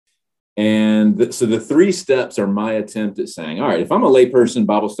And so the three steps are my attempt at saying, all right, if I'm a layperson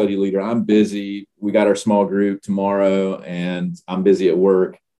Bible study leader, I'm busy. We got our small group tomorrow and I'm busy at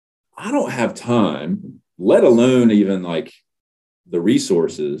work. I don't have time, let alone even like the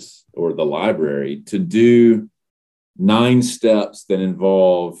resources or the library to do 9 steps that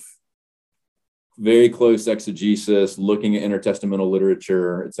involve very close exegesis, looking at intertestamental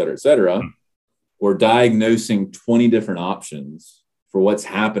literature, et cetera, or diagnosing 20 different options for what's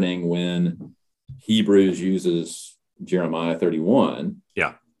happening when Hebrews uses Jeremiah 31.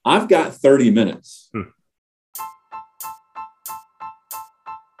 Yeah. I've got 30 minutes.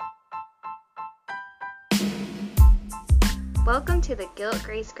 Welcome to the Guilt,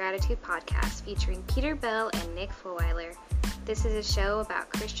 Grace, Gratitude podcast featuring Peter Bell and Nick Fulweiler. This is a show about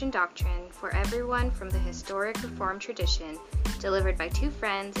Christian doctrine for everyone from the historic Reformed tradition, delivered by two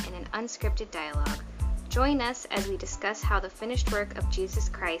friends in an unscripted dialogue. Join us as we discuss how the finished work of Jesus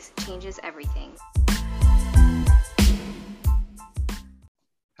Christ changes everything.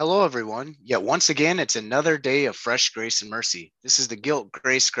 Hello, everyone. Yet once again, it's another day of fresh grace and mercy. This is the Guilt,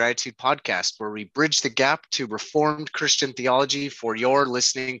 Grace, Gratitude podcast, where we bridge the gap to Reformed Christian theology for your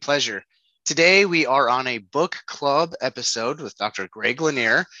listening pleasure. Today, we are on a book club episode with Dr. Greg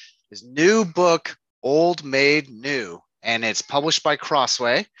Lanier. His new book, Old Made New, and it's published by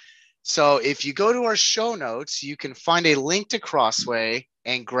Crossway. So if you go to our show notes, you can find a link to Crossway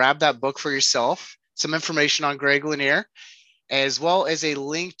and grab that book for yourself, some information on Greg Lanier, as well as a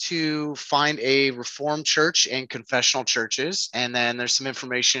link to find a Reformed church and confessional churches. And then there's some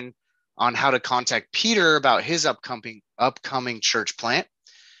information on how to contact Peter about his upcoming church plant.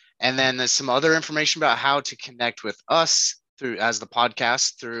 And then there's some other information about how to connect with us through as the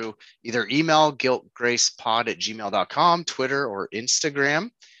podcast through either email, guiltgracepod@gmail.com, Twitter, or Instagram.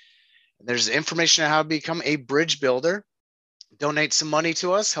 There's information on how to become a bridge builder. Donate some money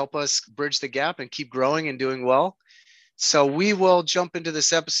to us, help us bridge the gap and keep growing and doing well. So we will jump into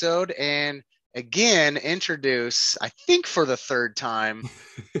this episode and again introduce, I think for the third time,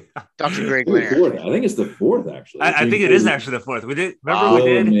 Dr. Greg Lanier. I think it's the fourth, actually. I think it is actually the fourth. We did. Remember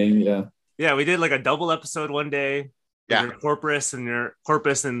we did? Yeah, we did like a double episode one day. Yeah, your corpus and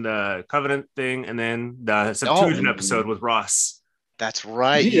the covenant thing, and then the Septuagint episode with Ross. That's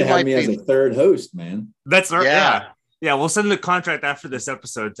right. You had me as a third host, man. That's right. Yeah. Yeah, we'll send the contract after this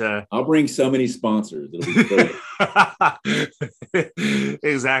episode to. I'll bring so many sponsors. It'll be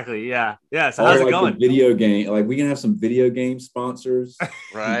exactly. Yeah. Yeah. So how's it going? Video game, like we can have some video game sponsors,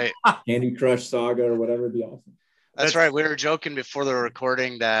 right? Candy Crush Saga or whatever would be awesome. That's right. We were joking before the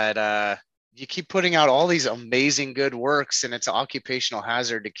recording that you keep putting out all these amazing good works, and it's an occupational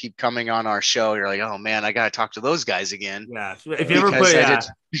hazard to keep coming on our show. You're like, oh man, I got to talk to those guys again. Yeah. If you ever put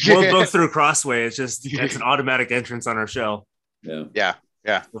we'll go through Crossway, it's an automatic entrance on our show. Yeah.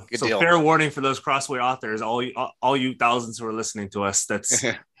 Good so deal. Fair warning for those Crossway authors, all you thousands who are listening to us. That's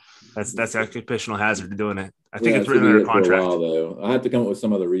occupational hazard to doing it. I think it's written in our contract. For a while, though. I have to come up with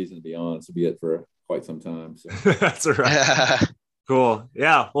some other reason, to be honest, to be it for quite some time. So. That's all right. Cool.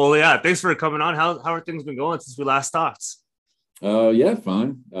 Yeah. Well, yeah. Thanks for coming on. How are things been going since we last talked? Yeah,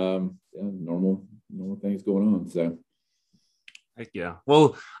 fine. Normal things going on. So. Heck yeah.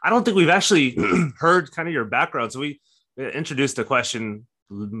 Well, I don't think we've actually heard kind of your background. So we introduced a question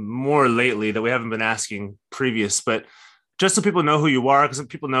more lately that we haven't been asking previous, but just so people know who you are, because some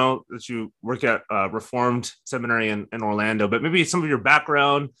people know that you work at Reformed Seminary in Orlando, but maybe some of your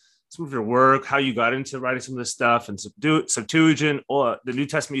background, some of your work, how you got into writing some of this stuff, and Septuagint, or the New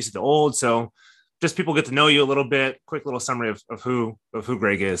Testament used the Old. So just people get to know you a little bit. Quick little summary of who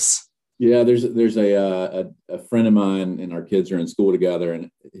Greg is. Yeah, there's a friend of mine, and our kids are in school together,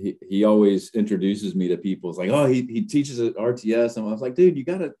 and he always introduces me to people. It's like, oh, he teaches at RTS, and I was like, dude, you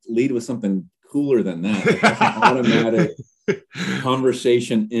got to lead with something cooler than that. Like, that's an automatic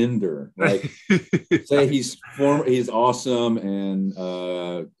conversation ender. Like, say he's awesome and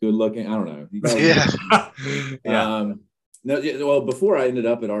good looking. I don't know. Well, before I ended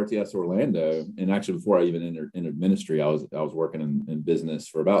up at RTS Orlando, and actually before I even entered ministry, I was working in business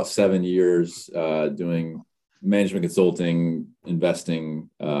for about 7 years, doing management consulting, investing,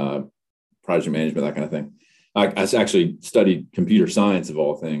 project management, that kind of thing. I actually studied computer science of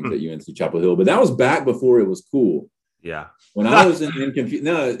all things at UNC Chapel Hill, but that was back before it was cool. Yeah. When I was in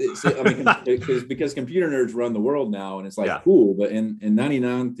computer, because computer nerds run the world now, and it's like cool. But in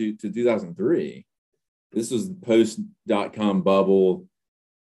 99 to 2003, this was post.com bubble.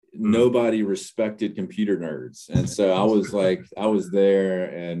 Nobody respected computer nerds, and so I was there,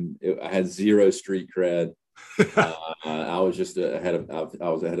 and I had zero street cred. I was just ahead of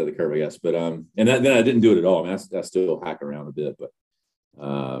the curve, I guess. But then I didn't do it at all. I mean, I still hack around a bit, but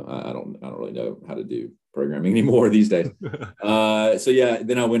I don't really know how to do programming anymore these days. So yeah,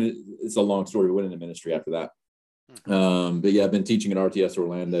 then it's a long story. We went into ministry after that. But yeah, I've been teaching at RTS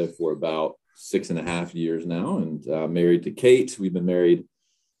Orlando for about 6.5 years now, and married to Kate. We've been married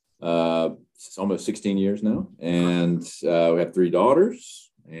almost 16 years now, and we have 3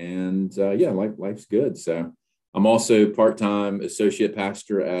 daughters, and life's good. So I'm also part-time associate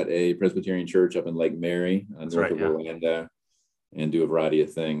pastor at a Presbyterian church up in Lake Mary, north of Orlando, and do a variety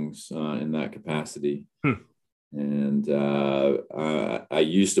of things in that capacity. And I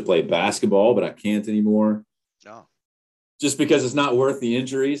used to play basketball, but I can't anymore. No. Just because it's not worth the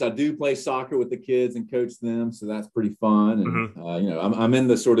injuries. I do play soccer with the kids and coach them, so that's pretty fun. And I'm in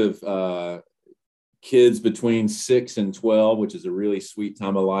the sort of kids between 6 and 12, which is a really sweet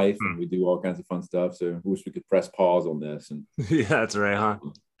time of life, and we do all kinds of fun stuff. So I wish we could press pause on this. And yeah, that's right, huh?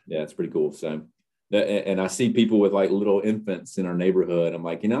 Yeah, it's pretty cool. So, and I see people with like little infants in our neighborhood. I'm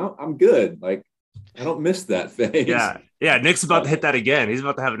like, I'm good. Like, I don't miss that phase. Yeah. Nick's about to hit that again. He's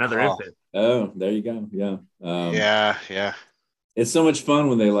about to have another infant. Oh, there you go. Yeah. Yeah. It's so much fun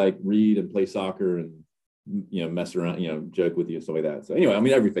when they like read and play soccer and, mess around, joke with you and stuff like that. So anyway, I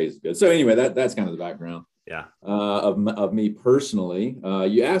mean, every phase is good. So anyway, that's kind of the background. Yeah. Of me personally.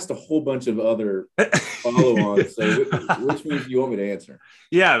 You asked a whole bunch of other follow-ons. So which ones do you want me to answer?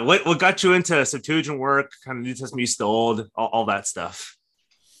 Yeah. What got you into Septuagint work, kind of New Testament East to Old, all that stuff?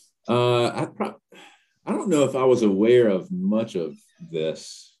 I don't know if I was aware of much of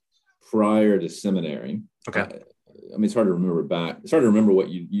this prior to seminary. Okay. I mean, it's hard to remember back. It's hard to remember what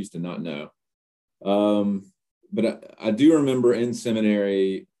you used to not know. But I do remember in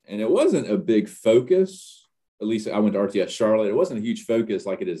seminary, and it wasn't a big focus. At least I went to RTS Charlotte. It wasn't a huge focus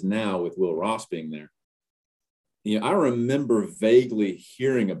like it is now with Will Ross being there. I remember vaguely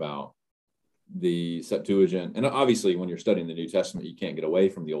hearing about the Septuagint, and obviously when you're studying the New Testament, you can't get away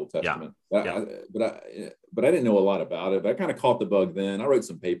from the Old Testament. Yeah. But I didn't know a lot about it. But I kind of caught the bug then. I wrote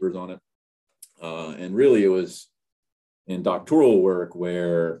some papers on it, and really it was in doctoral work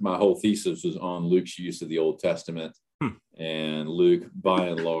where my whole thesis was on Luke's use of the Old Testament, and Luke, by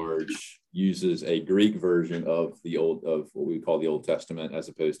and large, uses a Greek version of what we call the Old Testament as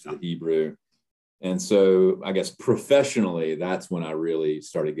opposed to the Hebrew. And so I guess professionally, that's when I really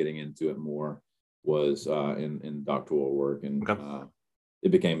started getting into it more, was in doctoral work. And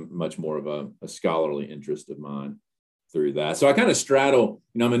it became much more of a scholarly interest of mine through that. So I kind of straddle,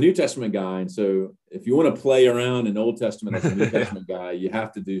 I'm a New Testament guy. And so if you want to play around in Old Testament as a New Testament guy, you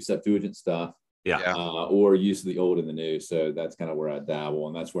have to do Septuagint stuff. Or use the old and the new. So that's kind of where I dabble,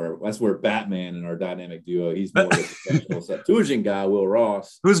 and that's where Batman and our dynamic duo. He's more of a professional Septuagint guy, Will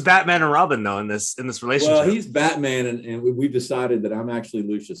Ross. Who's Batman and Robin though in this relationship? Well, he's Batman, and we've decided that I'm actually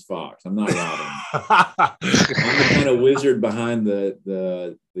Lucius Fox. I'm not Robin. I'm the kind of wizard behind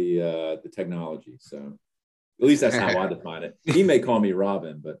the technology. So at least that's how I define it. He may call me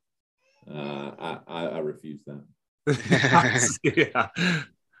Robin, but I refuse that. Yeah.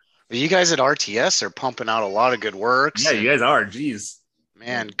 You guys at RTS are pumping out a lot of good works. Yeah, you guys are. Jeez,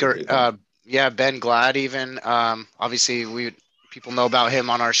 man. Ben Glad even. Obviously, people know about him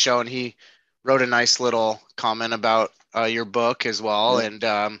on our show, and he wrote a nice little comment about your book as well. Yeah.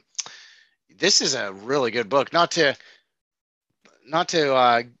 And this is a really good book. Not to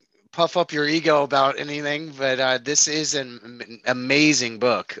puff up your ego about anything, but this is an amazing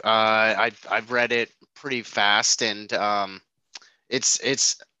book. I've read it pretty fast, and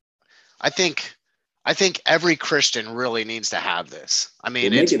it's. I think every Christian really needs to have this. I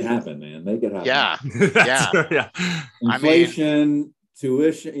mean, make it happen, man. Make it happen. Yeah. Inflation,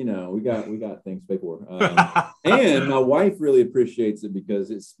 tuition. We got things to pay for. And my wife really appreciates it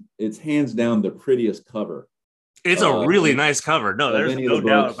because it's hands down the prettiest cover. It's a really nice cover. No, there's no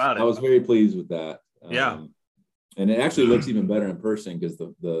doubt about it. I was very pleased with that. Yeah. And it actually looks even better in person because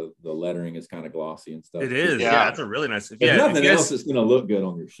the lettering is kind of glossy and stuff. It is. Yeah, it's a really nice. If nothing else, it's going to look good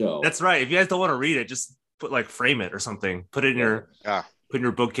on your shelf. That's right. If you guys don't want to read it, just frame it or something. Put it in your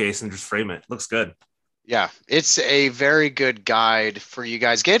bookcase and just frame it. Looks good. Yeah, it's a very good guide for you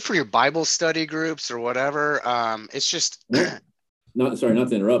guys. Get it for your Bible study groups or whatever. It's just not to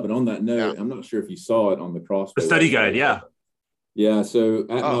interrupt, but on that note, I'm not sure if you saw it on the Crossway. The study guide, yeah. Yeah. So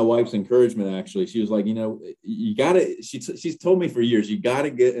at my wife's encouragement, actually, she was like, you got to, she's told me for years, you got to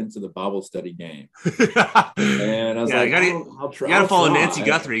get into the Bible study game. And I was like, I'll try. You got to follow Nancy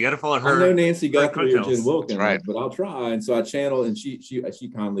Guthrie. You got to follow her. I know Nancy Guthrie or Jen Wilkins, right. But I'll try. And so I channeled, and she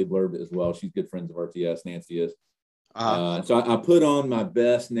kindly blurbed it as well. She's good friends of RTS. Nancy is. So I put on my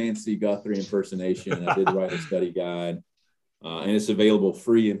best Nancy Guthrie impersonation. I did write a study guide. And it's available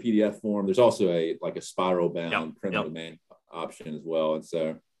free in PDF form. There's also a spiral bound print on demand option as well. And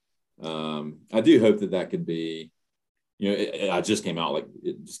so I do hope that could be, I just came out, like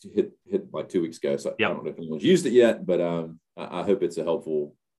it just hit like 2 weeks ago. So I don't know if anyone's used it yet, but I hope it's a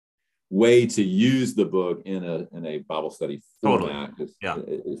helpful way to use the book in a Bible study format.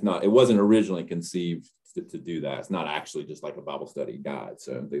 It wasn't originally conceived to do that. It's not actually just like a Bible study guide.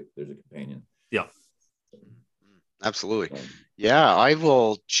 So there's a companion. Yeah. Absolutely. Yeah, I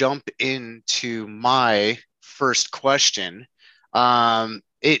will jump into my first question.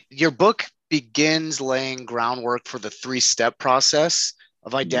 Your book begins laying groundwork for the 3-step process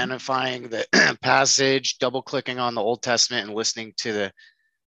of identifying the passage, double-clicking on the Old Testament, and listening to the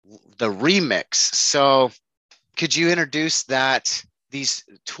remix. So could you introduce these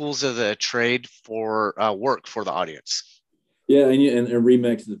tools of the trade for work for the audience? Yeah, and a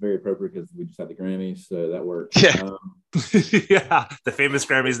remix is very appropriate because we just had the Grammys, so that works. Yeah, yeah, the famous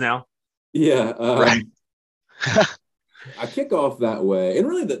Grammys now. Yeah, right. I kick off that way, and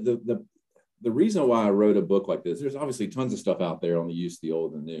really the reason why I wrote a book like this, there's obviously tons of stuff out there on the use of the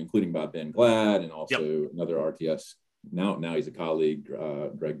old and new, including by Ben Glad and also another RTS. Now he's a colleague,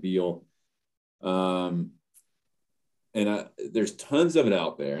 Greg Beal. And there's tons of it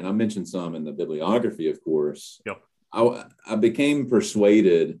out there, and I mentioned some in the bibliography, of course. Yep. I became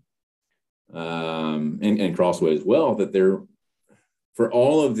persuaded, and Crossway as well, that for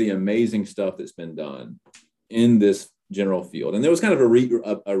all of the amazing stuff that's been done in this general field, and there was kind of a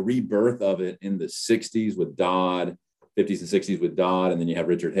rebirth of it in the 60s with Dodd, 50s and 60s with Dodd, and then you have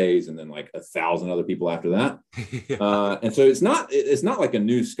Richard Hayes, and then like 1,000 other people after that. And so it's not like a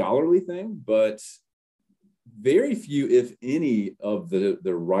new scholarly thing, but very few, if any, of the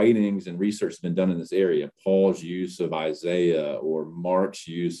writings and research has been done in this area. Paul's use of Isaiah or Mark's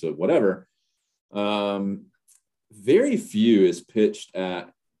use of whatever, very few is pitched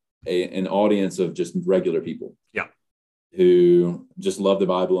at an audience of just regular people. Yeah. Who just love the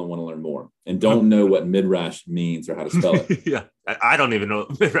Bible and want to learn more and don't know what midrash means or how to spell it. Yeah, I don't even know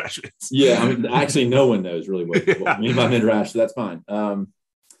what midrash means. Yeah, I mean, actually, no one knows really what I mean by midrash, so that's fine.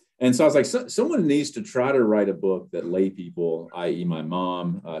 And so I was like, someone needs to try to write a book that lay people, i.e. my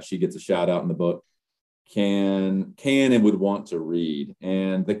mom, she gets a shout out in the book, can and would want to read.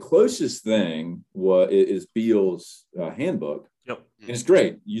 And the closest thing is Beal's handbook. Yep. And it's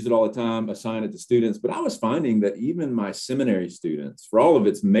great. Use it all the time, assign it to students. But I was finding that even my seminary students, for all of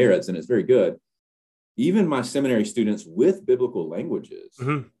its merits, and it's very good, even my seminary students with biblical languages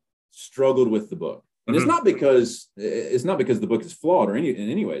struggled with the book. And it's not because the book is flawed or in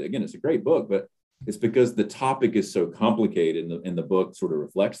any way. Again, it's a great book, but it's because the topic is so complicated, and the book sort of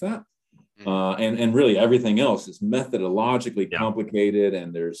reflects that. And really everything else is methodologically complicated,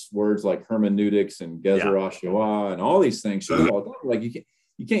 and there's words like hermeneutics and Gezer HaShoah and all these things. Like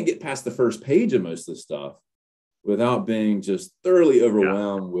you can't get past the first page of most of this stuff without being just thoroughly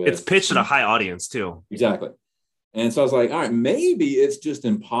overwhelmed with. It's pitched at a high audience too. Exactly. And so I was like, all right, maybe it's just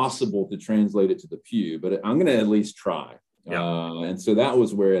impossible to translate it to the pew, but I'm going to at least try. And so that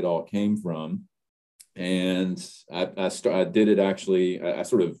was where it all came from. And I did it actually. I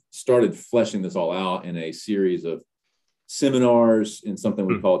sort of started fleshing this all out in a series of seminars in something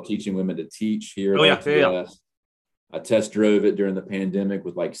we call Teaching Women to Teach here at RTS. I test drove it during the pandemic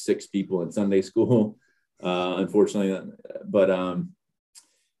with like 6 people in Sunday school, unfortunately. But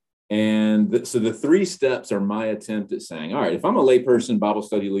so the 3 steps are my attempt at saying, all right, if I'm a layperson Bible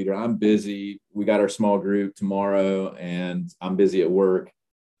study leader, I'm busy. We got our small group tomorrow, and I'm busy at work.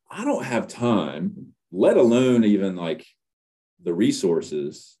 I don't have time, let alone even like the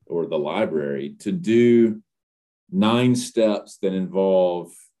resources or the library, to do 9 steps that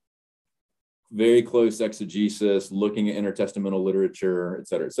involve very close exegesis, looking at intertestamental literature, et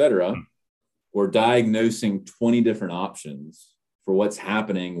cetera, or diagnosing 20 different options for what's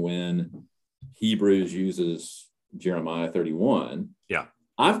happening when Hebrews uses Jeremiah 31. Yeah.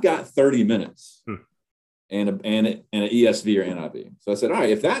 I've got 30 minutes. And an ESV or NIV. So I said, all right,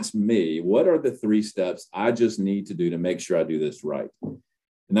 if that's me, what are the 3 steps I just need to do to make sure I do this right? And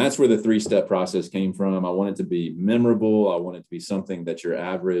that's where the 3-step process came from. I want it to be memorable. I want it to be something that your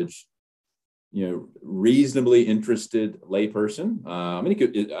average, reasonably interested layperson.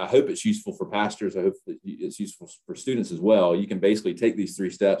 I hope it's useful for pastors. I hope it's useful for students as well. You can basically take these 3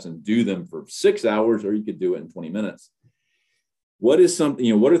 steps and do them for 6 hours, or you could do it in 20 minutes. What is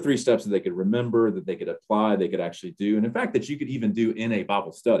something, what are 3 steps that they could remember, that they could apply, they could actually do, and in fact, that you could even do in a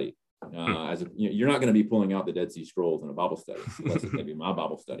Bible study? You're not going to be pulling out the Dead Sea Scrolls in a Bible study, unless it's maybe my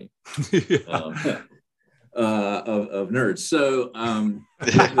Bible study of nerds. So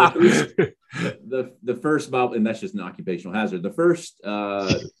the first Bible, and that's just an occupational hazard. The first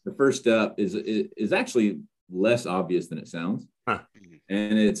step is actually less obvious than it sounds. Huh.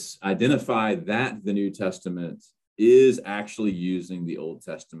 And it's identified that the New Testament is actually using the Old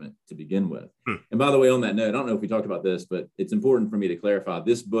Testament to begin with. And by the way, on that note, I don't know if we talked about this, but it's important for me to clarify,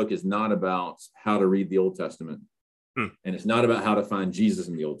 this book is not about how to read the Old Testament. And it's not about how to find Jesus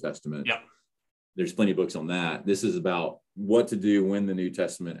in the Old Testament. Yeah. There's plenty of books on that. This is about what to do when the New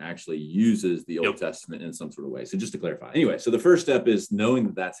Testament actually uses the Old Testament in some sort of way. So just to clarify. Anyway, so the first step is knowing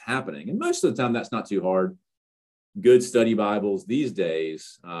that that's happening. And most of the time, that's not too hard. Good study Bibles these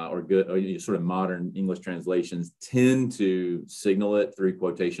days, or good or sort of modern English translations, tend to signal it through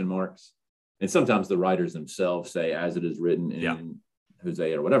quotation marks. And sometimes the writers themselves say, as it is written in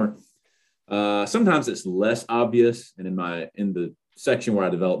Hosea or whatever. Sometimes it's less obvious. And in the section where I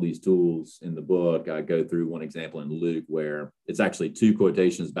develop these tools in the book, I go through one example in Luke where it's actually two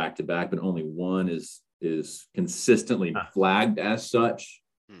quotations back to back, but only one is consistently flagged as such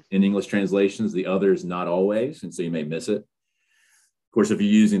in English translations. The other is not always, and so you may miss it. Of course, if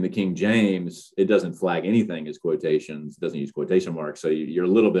you're using the King James, it doesn't flag anything as quotations. It doesn't use quotation marks, so you're a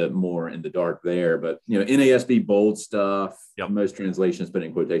little bit more in the dark there. But NASB bold stuff. Most translations put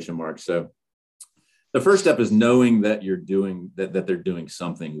in quotation marks. So the first step is knowing that you're doing that they're doing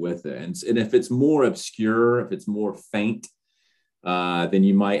something with it. And if it's more obscure, if it's more faint, then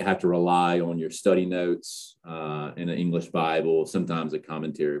you might have to rely on your study notes in an English Bible. Sometimes a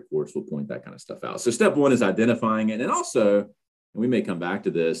commentary, of course, will point that kind of stuff out. So step one is identifying it. And also, and we may come back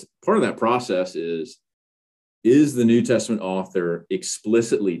to this, part of that process is the New Testament author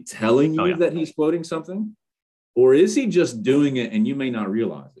explicitly telling you that he's quoting something? Or is he just doing it and you may not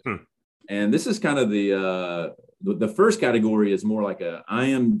realize it? And this is kind of the first category is more like I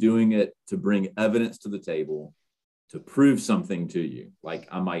am doing it to bring evidence to the table, to prove something to you. Like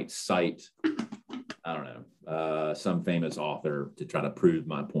I might cite, I don't know, some famous author to try to prove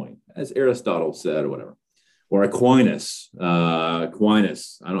my point, as Aristotle said or whatever. Or Aquinas. I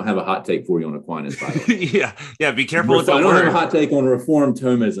don't have a hot take for you on Aquinas, by the way. Yeah. Be careful with that I don't word. have a hot take on Reformed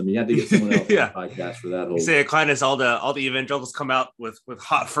Thomism. You had to get someone else on the podcast for that whole. You say Aquinas, all the evangelicals come out with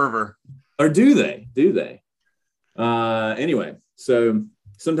hot fervor. Or do they? Anyway, so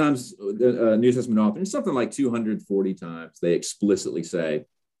sometimes the New Testament author, something like 240 times, they explicitly say,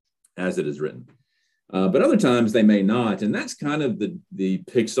 as it is written. But other times they may not. And that's kind of the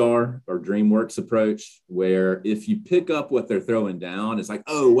Pixar or DreamWorks approach, where if you pick up what they're throwing down, it's like,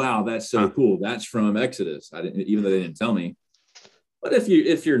 oh, wow, that's so cool. That's from Exodus. Even though they didn't tell me. But if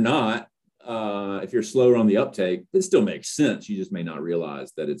you're not, if you're slower on the uptake, it still makes sense. You just may not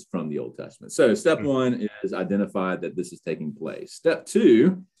realize that it's from the Old Testament. So step one is identify that this is taking place. Step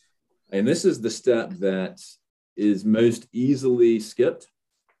two, and this is the step that is most easily skipped.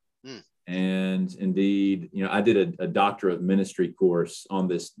 And indeed, I did a Doctor of Ministry course on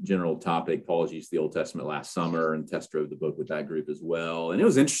this general topic, Paul's use of the Old Testament, last summer, and test drove the book with that group as well. And it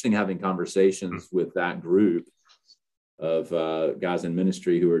was interesting having conversations with that group of guys in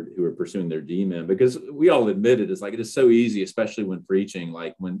ministry who are pursuing their DMin, because we all admit it is so easy, especially when preaching,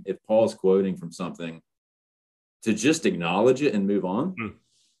 like if Paul's quoting from something, to just acknowledge it and move on.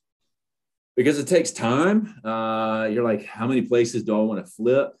 Because it takes time. You're like, how many places do I want to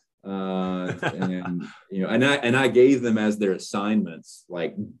flip? And I gave them as their assignments,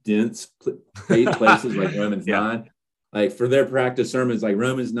 like dense places like Romans 9, like for their practice sermons, like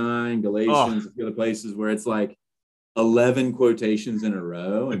Romans 9, Galatians, a few other places where it's like 11 quotations in a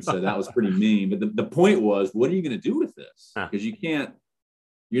row. And so that was pretty mean. But the point was, what are you going to do with this? Because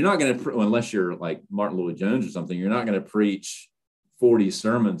you're not going to, unless you're like Martin Lloyd-Jones or something, you're not going to preach 40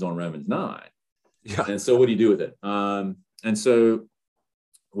 sermons on Romans 9. And so what do you do with it? And so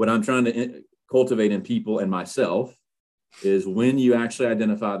what I'm trying to cultivate in people and myself is, when you actually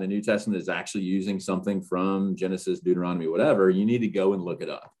identify the New Testament is actually using something from Genesis, Deuteronomy, whatever, you need to go and look it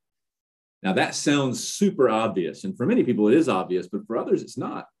up. Now that sounds super obvious. And for many people it is obvious, but for others it's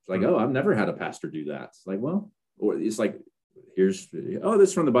not. It's like, oh, I've never had a pastor do that. It's like, well, or it's like, this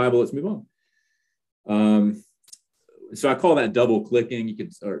is from the Bible, let's move on. So I call that double clicking. You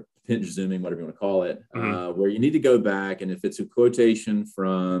could, or pinch zooming, whatever you want to call it, where you need to go back. And if it's a quotation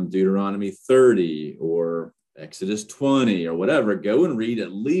from Deuteronomy 30 or Exodus 20 or whatever, go and read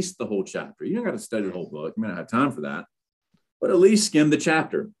at least the whole chapter. You don't got to study the whole book. You may not have time for that, but at least skim the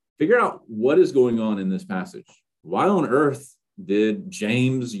chapter. Figure out what is going on in this passage. Why on earth did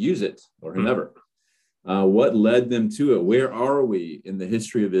James use it, or whomever? What led them to it? Where are we in the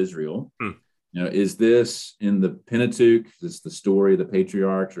history of Israel? Is this in the Pentateuch? Is this the story of the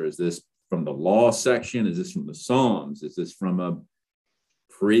patriarchs? Or is this from the law section? Is this from the Psalms? Is this from a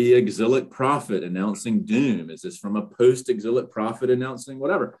pre-exilic prophet announcing doom? Is this from a post-exilic prophet announcing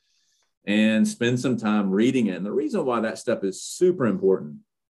whatever? and spend some time reading it. And the reason why that step is super important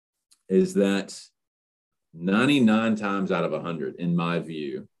is that 99 times out of 100, in my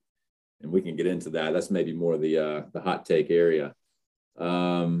view, and we can get into that, that's maybe more the hot take area.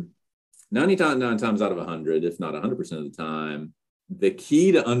 99 times out of 100, if not 100% of the time, the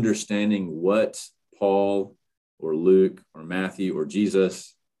key to understanding what Paul or Luke or Matthew or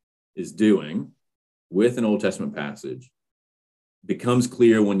Jesus is doing with an Old Testament passage becomes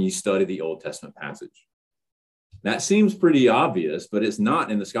clear when you study the Old Testament passage. That seems pretty obvious, but it's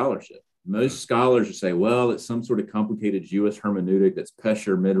not in the scholarship. Most scholars will say, well, it's some sort of complicated Jewish hermeneutic that's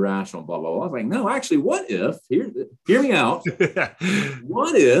Pesher, Midrash, and blah, blah, blah. I was like, no, actually, what if, hear me out.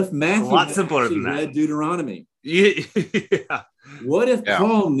 What if Matthew actually read Deuteronomy? Yeah. What if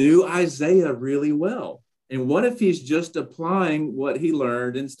Paul knew Isaiah really well? And what if he's just applying what he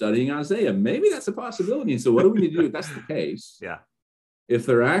learned in studying Isaiah? Maybe that's a possibility. And so what do we need to do if that's the case? Yeah. If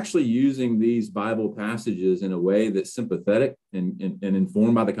they're actually using these Bible passages in a way that's sympathetic and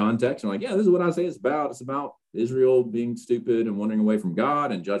informed by the context, and like, yeah, this is what Isaiah is about. It's about Israel being stupid and wandering away from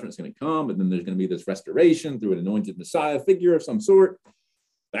God, and judgment's going to come, but then there's going to be this restoration through an anointed Messiah figure of some sort.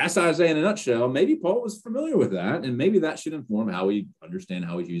 That's Isaiah in a nutshell. Maybe Paul was familiar with that, and maybe that should inform how we understand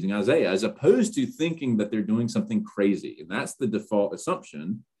how he's using Isaiah, as opposed to thinking that they're doing something crazy. And that's the default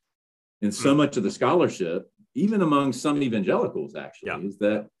assumption in so much of the scholarship, even among some evangelicals, actually, is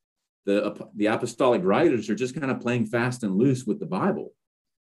that the apostolic writers are just kind of playing fast and loose with the Bible.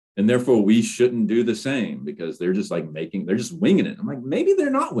 And therefore, we shouldn't do the same because they're just like they're just winging it. I'm like, maybe they're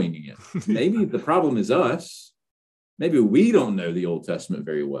not winging it. Maybe the problem is us. Maybe we don't know the Old Testament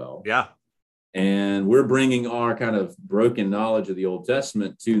very well. Yeah. And we're bringing our kind of broken knowledge of the Old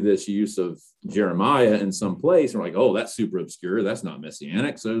Testament to this use of Jeremiah in some place. We're like, oh, that's super obscure. That's not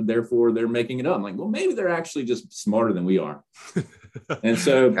messianic. So therefore, they're making it up. I'm like, well, maybe they're actually just smarter than we are. And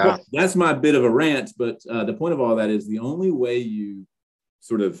so that's my bit of a rant. But the point of all that is the only way you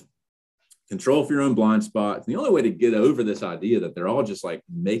sort of control for your own blind spots, the only way to get over this idea that they're all just like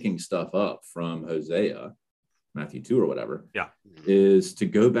making stuff up from Hosea, Matthew 2 or whatever, is to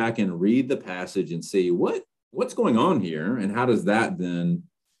go back and read the passage and see what's going on here and how does that then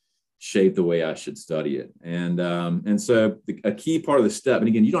shape the way I should study it. And so a key part of the step, and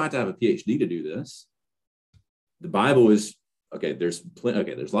again, you don't have to have a PhD to do this. The Bible is, there's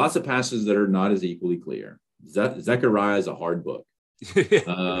lots of passages that are not as equally clear. Zechariah is a hard book.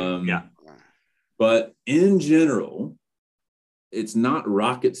 But in general, it's not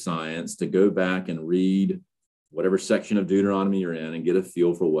rocket science to go back and read whatever section of Deuteronomy you're in and get a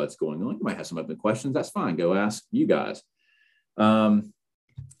feel for what's going on. You might have some other questions. That's fine. Go ask you guys.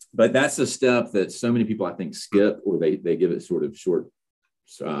 But that's a step that so many people, I think, skip, or they give it sort of short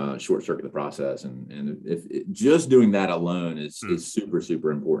circuit the process. And just doing that alone is super,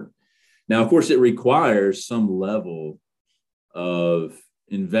 super important. Now, of course, it requires some level of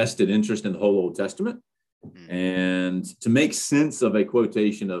invested interest in the whole Old Testament. And to make sense of a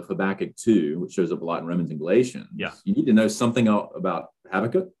quotation of Habakkuk 2, which shows up a lot in Romans and Galatians, you need to know something about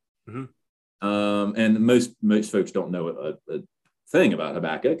Habakkuk. And most folks don't know a thing about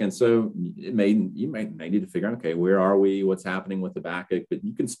Habakkuk. And so you may need to figure out, okay, where are we? What's happening with Habakkuk? But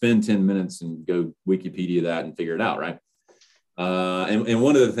you can spend 10 minutes and go Wikipedia that and figure it out, right? And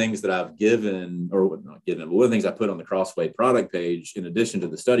one of the things that I've given, or not given, but one of the things I put on the Crossway product page, in addition to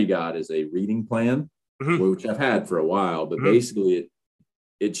the study guide, is a reading plan, which I've had for a while. But basically,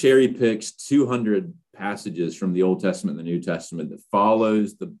 it cherry picks 200 passages from the Old Testament and the New Testament that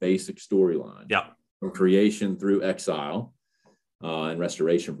follows the basic storyline from creation through exile and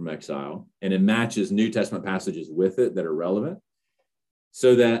restoration from exile. And it matches New Testament passages with it that are relevant,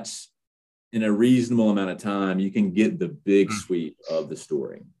 so that in a reasonable amount of time, you can get the big sweep of the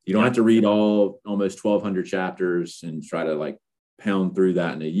story. You don't have to read almost 1,200 chapters and try to pound through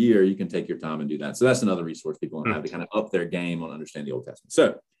that in a year. You can take your time and do that. So that's another resource people have to kind of up their game on understanding the Old Testament.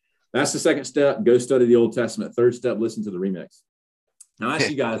 So that's the second step. Go study the Old Testament. Third step, listen to the remix. Now I ask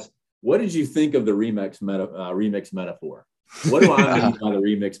you guys, what did you think of the remix metaphor? What do I mean by the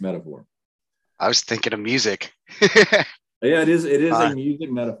remix metaphor? I was thinking of music. Yeah, it is a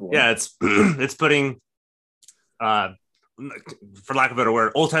music metaphor. Yeah, it's putting, for lack of a better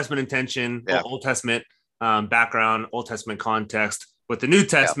word, Old Testament intention, Old Testament background, Old Testament context with the New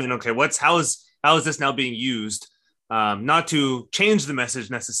Testament. Okay, how is this now being used? Not to change the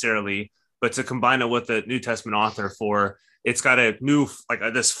message necessarily, but to combine it with the New Testament author for it's got a new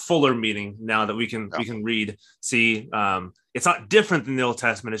this fuller meaning now that we can read. See, it's not different than the Old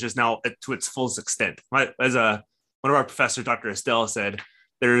Testament. It's just now to its fullest extent. As one of our professors, Dr. Estelle, said,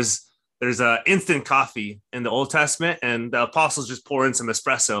 there's a instant coffee in the Old Testament, and the apostles just pour in some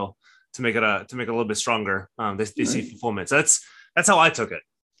espresso make it a little bit stronger. They see fulfillment. So that's how I took it.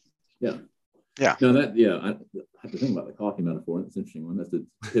 Yeah. Yeah. No, I have to think about the coffee metaphor. That's an interesting one. That's the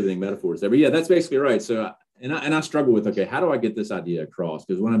pivoting metaphors there. But yeah, that's basically right. So, and I struggle with, okay, how do I get this idea across?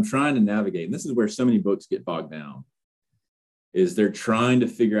 Because when I'm trying to navigate, and this is where so many books get bogged down, is they're trying to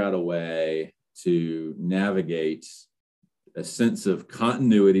figure out a way to navigate a sense of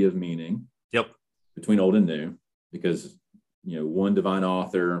continuity of meaning. Yep. Between old and new, because, one divine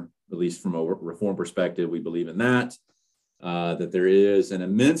author, at least from a Reformed perspective, we believe in that. That there is an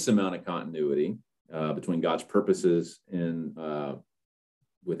immense amount of continuity between God's purposes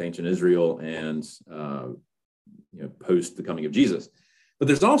with ancient Israel and post the coming of Jesus. But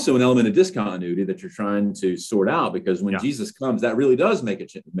there's also an element of discontinuity that you're trying to sort out, because when Jesus comes, that really does make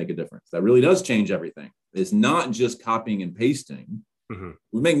a difference. That really does change everything. It's not just copying and pasting. Mm-hmm. It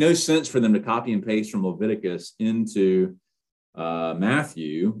would make no sense for them to copy and paste from Leviticus into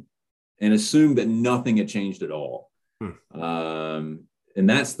Matthew and assume that nothing had changed at all. And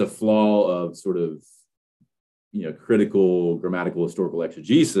that's the flaw of sort of, critical grammatical historical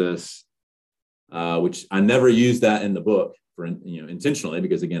exegesis, which I never use that in the book for, intentionally,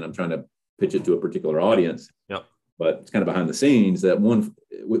 because again, I'm trying to pitch it to a particular audience. Yep. But it's kind of behind the scenes that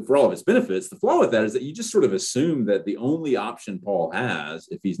for all of its benefits, the flaw with that is that you just sort of assume that the only option Paul has,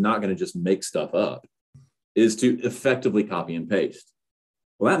 if he's not going to just make stuff up, is to effectively copy and paste.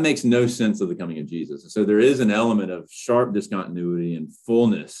 Well, that makes no sense of the coming of Jesus. So there is an element of sharp discontinuity and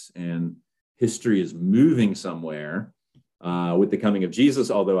fullness, and history is moving somewhere with the coming of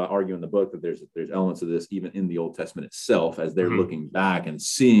Jesus, although I argue in the book that there's elements of this even in the Old Testament itself, as they're looking back and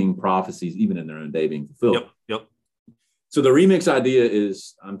seeing prophecies even in their own day being fulfilled. Yep. So the remix idea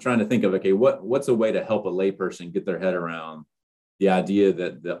is, I'm trying to think of, okay, what's a way to help a layperson get their head around the idea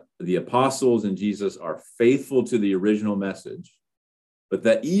that the apostles and Jesus are faithful to the original message, but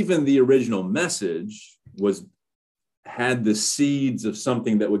that even the original message had the seeds of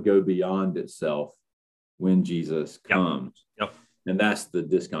something that would go beyond itself when Jesus comes. Yep. And that's the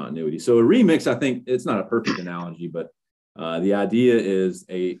discontinuity. So a remix, I think it's not a perfect analogy, but the idea is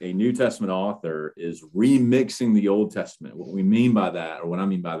a New Testament author is remixing the Old Testament. What we mean by that, or what I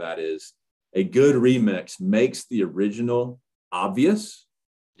mean by that, is a good remix makes the original obvious.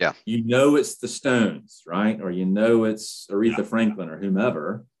 Yeah. It's the Stones, right? Or it's Aretha Franklin or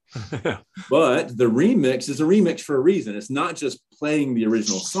whomever. But the remix is a remix for a reason. It's not just playing the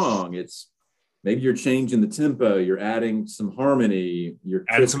original song. It's maybe you're changing the tempo, you're adding some harmony, you're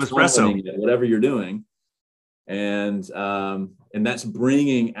adding some espresso, whatever you're doing. And that's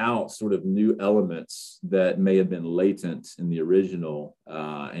bringing out sort of new elements that may have been latent in the original,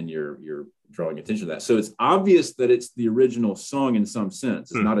 and you're drawing attention to that. So it's obvious that it's the original song in some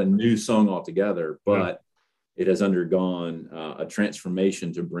sense. It's not a new song altogether, but it has undergone a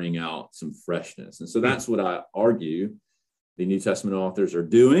transformation to bring out some freshness. And so that's what I argue the New Testament authors are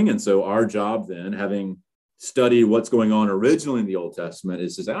doing. And so our job then, having studied what's going on originally in the Old Testament,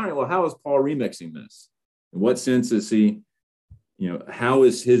 is to say, all right, well, how is Paul remixing this? In what sense is he, how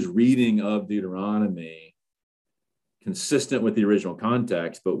is his reading of Deuteronomy consistent with the original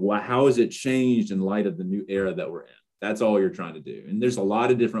context, but how has it changed in light of the new era that we're in? That's all you're trying to do. And there's a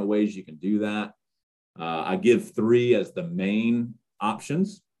lot of different ways you can do that. I give 3 as the main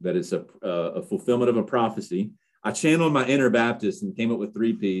options. That is a fulfillment of a prophecy. I channeled my inner Baptist and came up with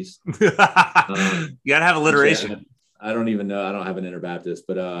 3 Ps. You got to have alliteration. I don't even know. I don't have an inner Baptist,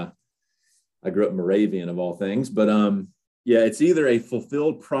 but I grew up Moravian of all things. But it's either a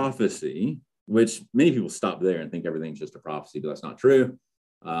fulfilled prophecy, which many people stop there and think everything's just a prophecy, but that's not true.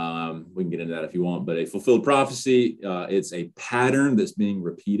 We can get into that if you want. But a fulfilled prophecy, it's a pattern that's being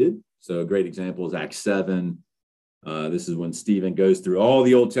repeated. So a great example is Acts 7. This is when Stephen goes through all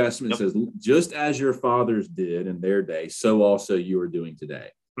the Old Testament and says, just as your fathers did in their day, so also you are doing today.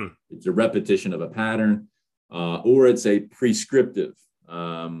 It's a repetition of a pattern, or it's a prescriptive,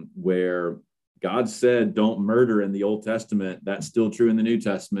 where God said, don't murder in the Old Testament. That's still true in the New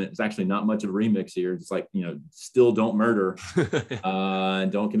Testament. It's actually not much of a remix here. It's like, still don't murder,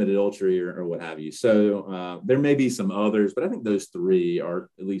 and don't commit adultery or what have you. So there may be some others, but I think those 3 are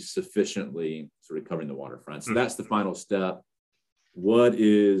at least sufficiently sort of covering the waterfront. So that's the final step. What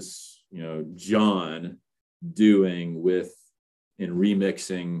is, John doing in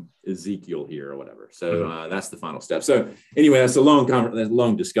remixing Ezekiel here or whatever. So that's the final step. So anyway, that's a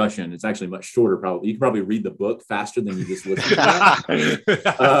long discussion. It's actually much shorter. Probably you can probably read the book faster than you just listened to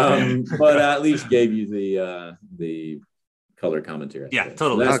that. But I at least gave you the color commentary. Yeah,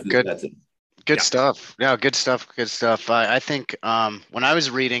 totally. So that's it. Good stuff. Yeah, good stuff. I think when I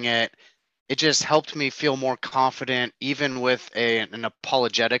was reading it, it just helped me feel more confident, even with an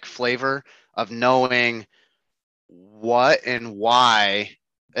apologetic flavor of knowing what and why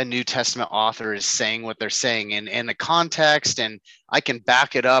a New Testament author is saying what they're saying and the context. And I can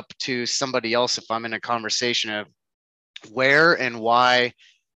back it up to somebody else if I'm in a conversation of where and why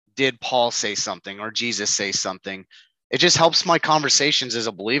did Paul say something or Jesus say something. It just helps my conversations as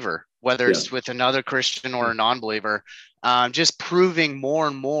a believer, whether it's with another Christian or a non-believer. Just proving more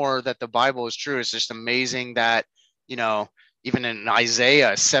and more that the Bible is true. It's just amazing that, you know, even in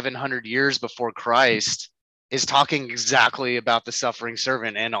Isaiah 700 years before Christ is talking exactly about the suffering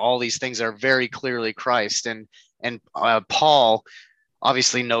servant, and all these things are very clearly Christ. And Paul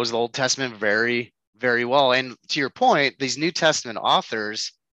obviously knows the Old Testament very, very well. And to your point, these New Testament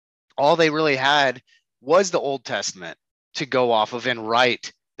authors, all they really had was the Old Testament to go off of and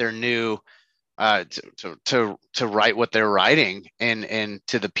write their new to write what they're writing, and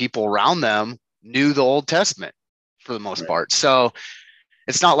to the people around them knew the Old Testament for the most part. So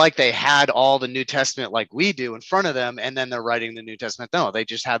it's not like they had all the New Testament like we do in front of them and then they're writing the New Testament. No, they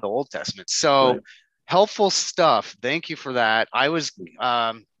just had the Old Testament. So helpful stuff. Thank you for that. I was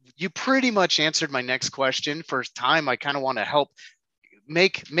you pretty much answered my next question. First time, I kind of want to help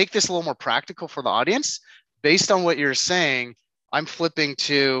make this a little more practical for the audience. Based on what you're saying, I'm flipping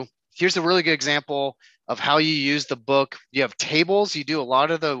to, here's a really good example of how you use the book. You have tables. You do a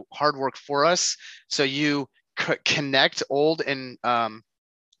lot of the hard work for us. So you connect Old and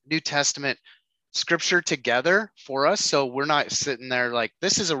New Testament scripture together for us. So we're not sitting there like,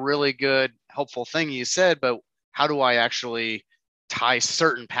 this is a really good, helpful thing you said, but how do I actually tie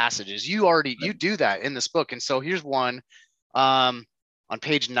certain passages? You do that in this book. And so here's one. On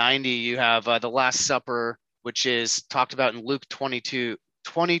page 90, you have the Last Supper, which is talked about in Luke 22,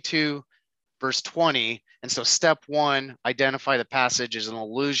 verse 20. And so step one, identify the passage as an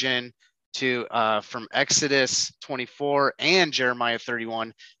allusion to from Exodus 24 and Jeremiah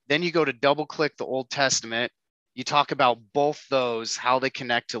 31. Then you go to double click the Old Testament. You talk about both those, how they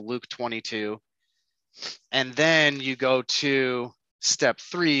connect to Luke 22. And then you go to step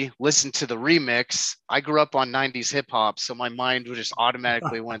three, listen to the remix. I grew up on 90s hip hop, so my mind just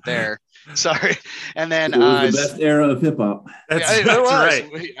automatically went there. Sorry. And then it was the best era of hip hop. That's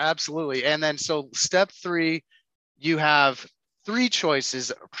right. Absolutely. And then so step three, you have three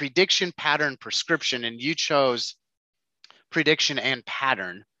choices: prediction, pattern, prescription, and you chose prediction and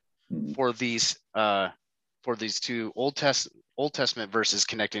pattern for these two Old Testament verses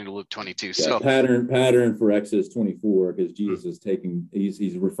connecting to Luke 22. Yeah, so pattern for Exodus 24, because Jesus is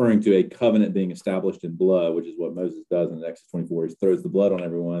he's referring to a covenant being established in blood, which is what Moses does in Exodus 24. He throws the blood on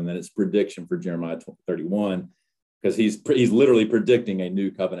everyone. And then it's prediction for Jeremiah 31, because he's literally predicting a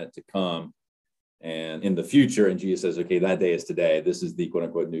new covenant to come and in the future. And Jesus says, okay, that day is today. This is the quote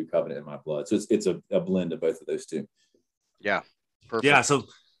unquote new covenant in my blood. So it's a blend of both of those two. Yeah. Perfect. Yeah. So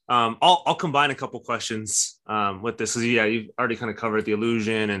I'll combine a couple questions with this. You've already kind of covered the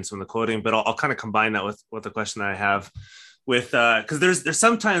illusion and some of the quoting, but I'll kind of combine that with the question that I have with, because there's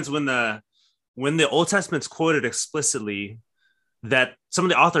sometimes when the Old Testament's quoted explicitly, that some of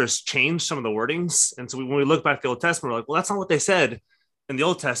the authors change some of the wordings. And so when we look back at the Old Testament, we're like, well, that's not what they said in the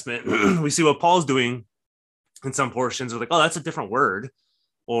Old Testament. We see what Paul's doing in some portions. We're like, oh, that's a different word,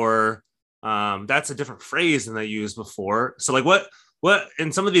 or that's a different phrase than they used before. So like what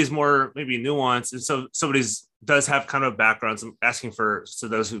in some of these more maybe nuanced, and so somebody's does have kind of backgrounds. I'm asking for, so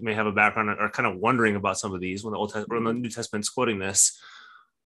those who may have a background are kind of wondering about some of these when the Old Testament or the New Testament's quoting this.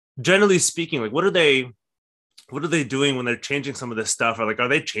 Generally speaking, like what are they doing when they're changing some of this stuff? Are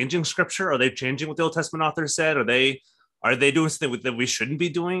they changing scripture? Are they changing what the Old Testament authors said? Are they doing something that we shouldn't be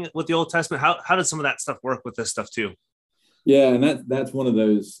doing with the Old Testament? How does some of that stuff work with this stuff too? Yeah, and that's one of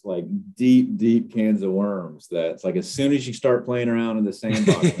those like deep cans of worms that's like as soon as you start playing around in the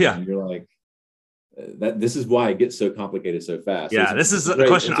sandbox, you're like, this is why it gets so complicated so fast. Yeah, this is a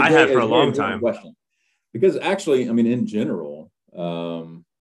question I had for a long time. Question. Because actually, I mean, in general,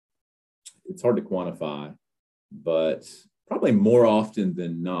 it's hard to quantify, but probably more often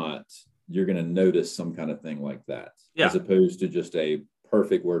than not, you're going to notice some kind of thing like that, as opposed to just a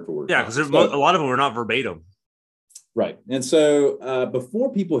perfect word for word. Yeah, because a lot of them are not verbatim. Right. And so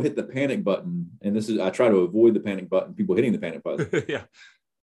before people hit the panic button, and I try to avoid the panic button, people hitting the panic button.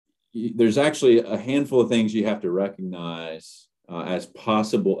 There's actually a handful of things you have to recognize as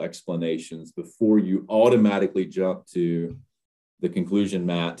possible explanations before you automatically jump to the conclusion,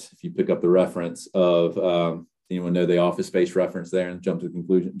 Matt. If you pick up the reference of, anyone know the Office Space reference there, and jump to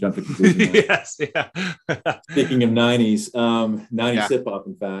conclusion? Yes. Yeah. Speaking of 90s hip hop,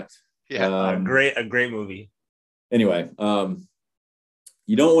 in fact. Yeah. A great movie. Anyway,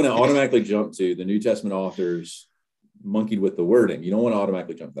 you don't want to automatically jump to the New Testament authors monkeyed with the wording. You don't want to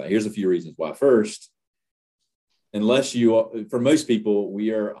automatically jump to that. Here's a few reasons why. First, for most people,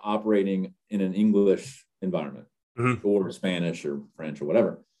 we are operating in an English environment or Spanish or French or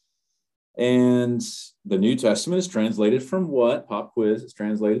whatever. And the New Testament is translated from what? Pop quiz. It's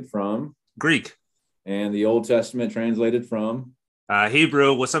translated from Greek. And the Old Testament translated from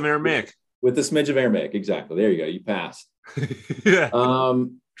Hebrew with some Aramaic. With a smidge of Aramaic. Exactly. There you go. You passed. Yeah.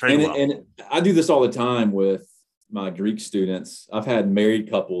 And I do this all the time with my Greek students. I've had married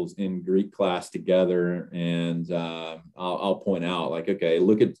couples in Greek class together, and I'll point out, like, okay,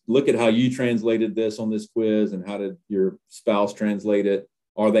 look at how you translated this on this quiz, and how did your spouse translate it?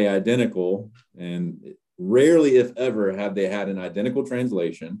 Are they identical? And rarely, if ever, have they had an identical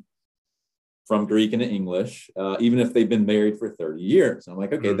translation from Greek into English, even if they've been married for 30 years. I'm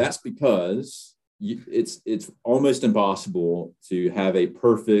like, okay, that's because it's almost impossible to have a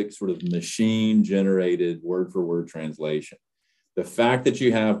perfect sort of machine generated word for word translation. The fact that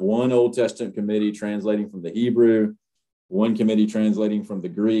you have one Old Testament committee translating from the Hebrew, one committee translating from the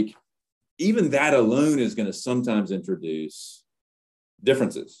Greek, even that alone is going to sometimes introduce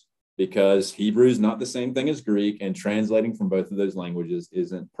differences, because Hebrew is not the same thing as Greek, and translating from both of those languages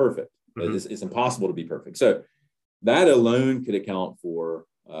isn't perfect. It's impossible to be perfect. So that alone could account for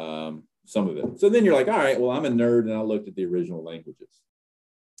some of it. So then you're like, all right, well, I'm a nerd and I looked at the original languages.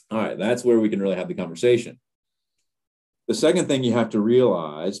 All right, that's where we can really have the conversation. The second thing you have to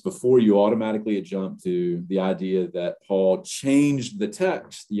realize before you automatically jump to the idea that Paul changed the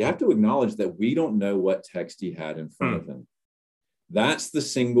text, you have to acknowledge that we don't know what text he had in front of him. That's the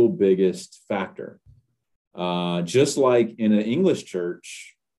single biggest factor. Just like in an English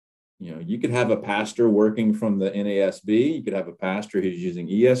church, you could have a pastor working from the NASB. You could have a pastor who's using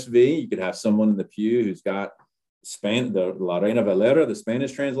ESV. You could have someone in the pew who's got the La Reina Valera, the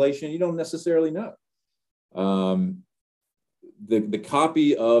Spanish translation. You don't necessarily know. The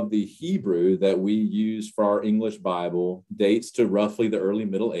copy of the Hebrew that we use for our English Bible dates to roughly the early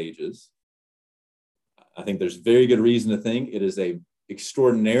Middle Ages. I think there's very good reason to think it is a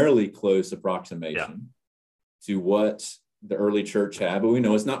extraordinarily close approximation to what the early church had, but we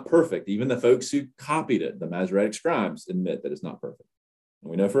know it's not perfect. Even the folks who copied it, the Masoretic scribes, admit that it's not perfect.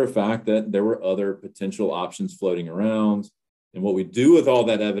 And we know for a fact that there were other potential options floating around. And what we do with all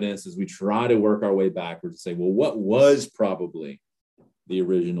that evidence is we try to work our way backwards and say, well, what was probably the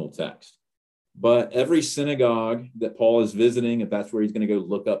original text? But every synagogue that Paul is visiting, if that's where he's going to go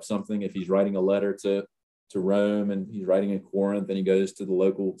look up something, if he's writing a letter to Rome and he's writing in Corinth and he goes to the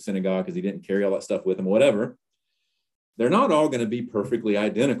local synagogue because he didn't carry all that stuff with him, whatever, they're not all going to be perfectly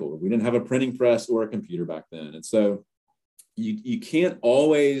identical. We didn't have a printing press or a computer back then. And so you can't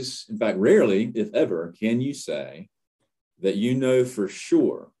always, in fact, rarely, if ever, can you say that you know for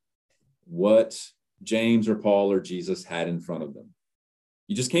sure what James or Paul or Jesus had in front of them.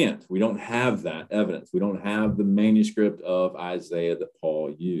 You just can't. We don't have that evidence. We don't have the manuscript of Isaiah that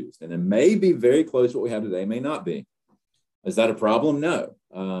Paul used. And it may be very close to what we have today, may not be. Is that a problem? No.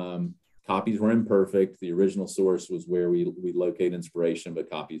 Copies were imperfect. The original source was where we locate inspiration, but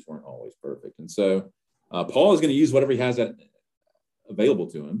copies weren't always perfect. And so Paul is going to use whatever he has available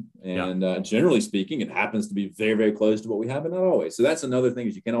to him. And generally speaking, it happens to be very, very close to what we have, but not always. So that's another thing,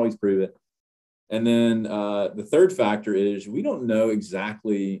 is you can't always prove it. And then the third factor is we don't know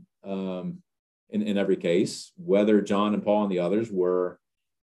exactly in every case whether John and Paul and the others were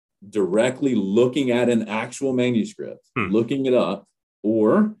directly looking at an actual manuscript, looking it up,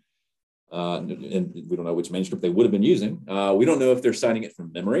 or and we don't know which manuscript they would have been using. We don't know if they're citing it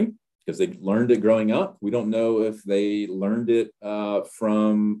from memory because they learned it growing up. We don't know if they learned it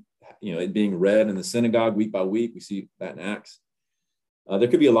from it being read in the synagogue week by week. We see that in Acts. There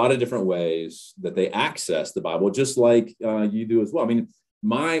could be a lot of different ways that they access the Bible, just like you do as well. I mean,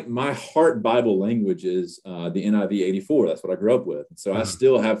 my heart Bible language is the NIV 84. That's what I grew up with. So I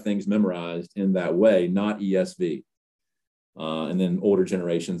still have things memorized in that way, not ESV. And then older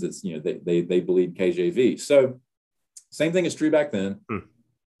generations, it's they believe KJV. So same thing is true back then.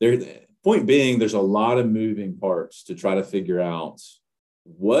 Point being, there's a lot of moving parts to try to figure out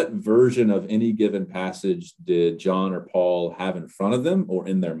what version of any given passage did John or Paul have in front of them or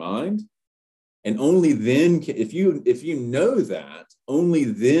in their mind. And only then, if you know that, only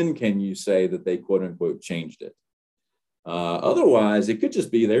then can you say that they quote unquote changed it. Otherwise, it could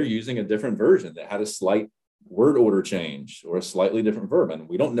just be they're using a different version that had a slight word order change or a slightly different verb. And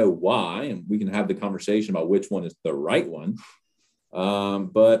we don't know why, and we can have the conversation about which one is the right one.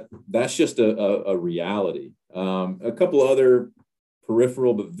 But that's just a reality. A couple other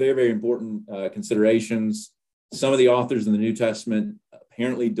peripheral but very, very important considerations. Some of the authors in the New Testament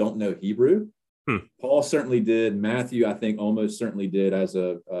apparently don't know Hebrew. Paul certainly did. Matthew, I think, almost certainly did as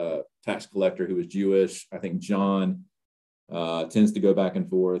a tax collector who was Jewish. I think John tends to go back and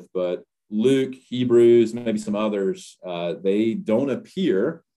forth, but Luke, Hebrews, maybe some others, they don't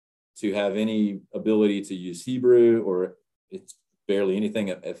appear to have any ability to use Hebrew, or it's barely anything,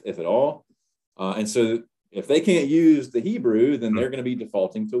 if at all. And so if they can't use the Hebrew, then they're going to be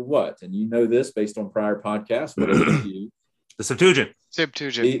defaulting to what? And you know this based on prior podcasts, what is it used? The Septuagint.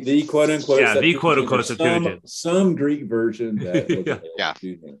 The quote unquote. Yeah, the quote unquote Septuagint. Some Greek version that Yeah.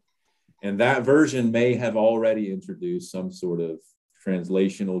 And that version may have already introduced some sort of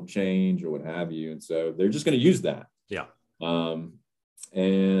translational change or what have you. And so they're just going to use that. Yeah.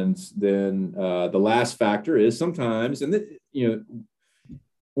 And then the last factor is sometimes, and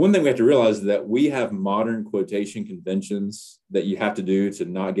one thing we have to realize is that we have modern quotation conventions that you have to do to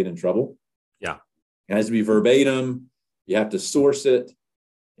not get in trouble. Yeah. It has to be verbatim. You have to source it.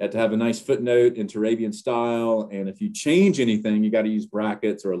 You have to have a nice footnote in Turabian style. And if you change anything, you got to use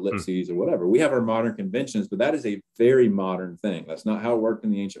brackets or ellipses or whatever. We have our modern conventions, but that is a very modern thing. That's not how it worked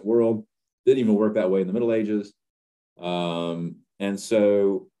in the ancient world. Didn't even work that way in the Middle Ages. And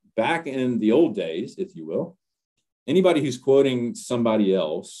so back in the old days, if you will, anybody who's quoting somebody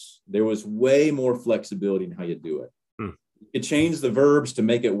else, there was way more flexibility in how you do it. You could change the verbs to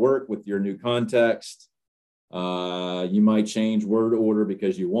make it work with your new context. You might change word order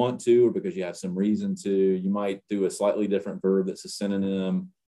because you want to, or because you have some reason to. You might do a slightly different verb that's a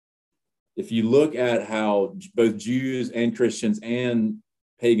synonym. If you look at how both Jews and Christians and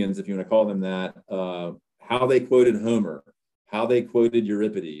pagans, if you want to call them that, how they quoted Homer, how they quoted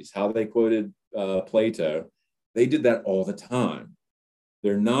Euripides, how they quoted Plato, they did that all the time.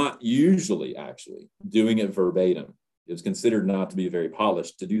 They're not usually actually doing it verbatim. It's considered not to be very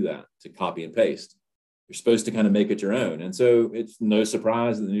polished to do that, to copy and paste. You're supposed to kind of make it your own. And so it's no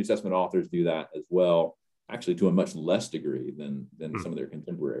surprise that the New Testament authors do that as well, actually to a much less degree than some of their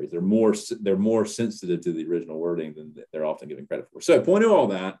contemporaries. They're more sensitive to the original wording than they're often given credit for. So point of all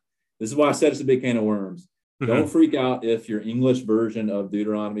that, this is why I said it's a big can of worms. Don't freak out if your English version of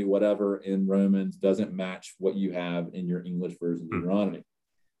Deuteronomy, whatever, in Romans doesn't match what you have in your English version of Deuteronomy.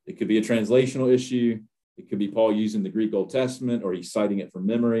 It could be a translational issue. It could be Paul using the Greek Old Testament, or he's citing it from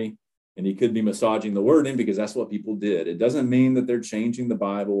memory. And he could be massaging the wording because that's what people did. It doesn't mean that they're changing the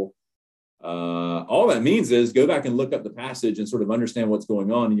Bible. All that means is go back and look up the passage and sort of understand what's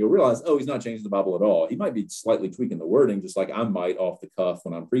going on. And you'll realize, oh, he's not changing the Bible at all. He might be slightly tweaking the wording, just like I might off the cuff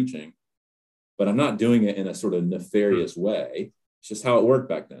when I'm preaching. But I'm not doing it in a sort of nefarious way. It's just how it worked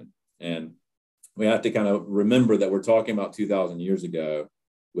back then. And we have to kind of remember that we're talking about 2,000 years ago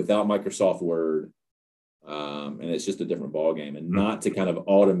without Microsoft Word. And it's just a different ballgame, and not to kind of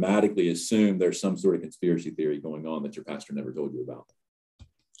automatically assume there's some sort of conspiracy theory going on that your pastor never told you about.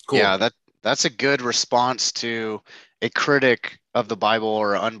 Cool. Yeah, that's a good response to a critic of the Bible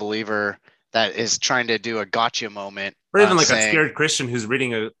or an unbeliever that is trying to do a gotcha moment. Or even like a scared Christian who's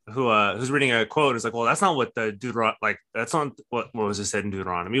reading a quote. Is like, well, that's not what the Deuteronomy, like that's not what was it said in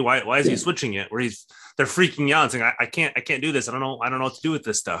Deuteronomy. Why is he switching it? Where they're freaking out and saying, I can't do this. I don't know what to do with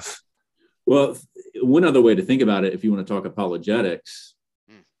this stuff. Well, one other way to think about it, if you want to talk apologetics,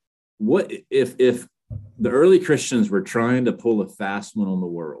 what if the early Christians were trying to pull a fast one on the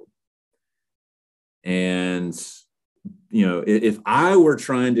world, and if I were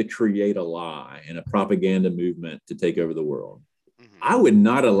trying to create a lie and a propaganda movement to take over the world, I would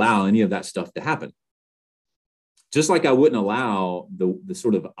not allow any of that stuff to happen. Just like I wouldn't allow the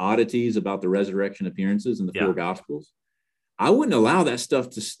sort of oddities about the resurrection appearances in the four Gospels. I wouldn't allow that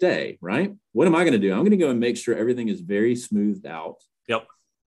stuff to stay, right? What am I going to do? I'm going to go and make sure everything is very smoothed out. Yep.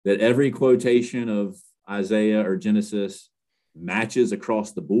 That every quotation of Isaiah or Genesis matches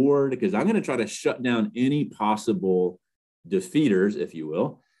across the board, because I'm going to try to shut down any possible defeaters, if you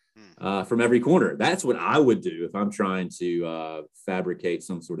will, from every corner. That's what I would do if I'm trying to fabricate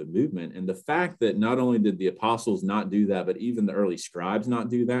some sort of movement. And the fact that not only did the apostles not do that, but even the early scribes not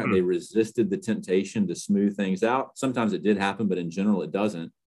do that, they resisted the temptation to smooth things out. Sometimes it did happen, but in general, it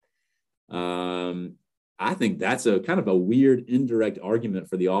doesn't. I think that's a kind of a weird indirect argument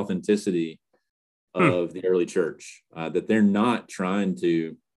for the authenticity of the early church, that they're not trying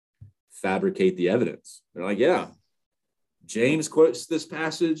to fabricate the evidence. They're like, yeah, James quotes this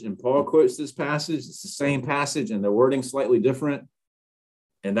passage and Paul quotes this passage. It's the same passage and the wording slightly different.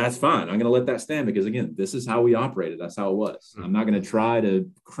 And that's fine. I'm going to let that stand because, again, this is how we operated. That's how it was. I'm not going to try to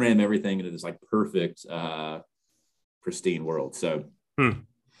cram everything into this like perfect, pristine world. So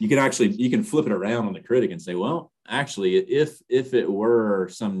you can flip it around on the critic and say, well, actually, if it were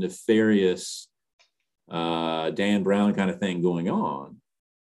some nefarious Dan Brown kind of thing going on,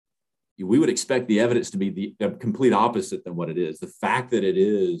 we would expect the evidence to be the complete opposite than what it is. The fact that it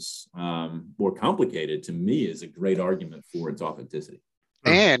is more complicated, to me, is a great argument for its authenticity.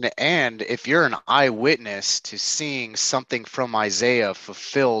 And if you're an eyewitness to seeing something from Isaiah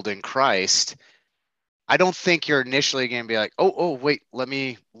fulfilled in Christ, I don't think you're initially going to be like, oh, wait, let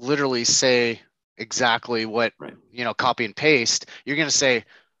me literally say exactly what, right. Copy and paste. You're going to say,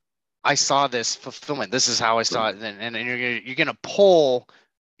 I saw this fulfillment. This is how I saw it. And you're going to pull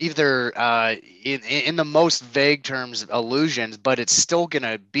either in the most vague terms allusions, but it's still going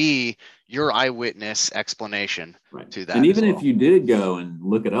to be your eyewitness explanation to that. And even if you did go and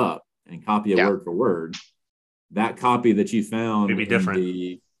look it up and copy it word for word, that copy that you found in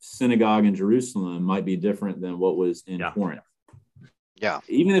the synagogue in Jerusalem might be different than what was in Corinth. Yeah.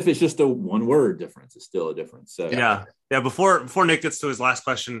 Even if it's just a one word difference, it's still a difference. So yeah. Before Nick gets to his last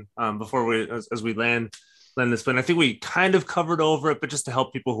question, before we as we land this, but I think we kind of covered over it, but just to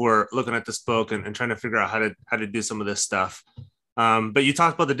help people who are looking at this book and trying to figure out how to do some of this stuff. But you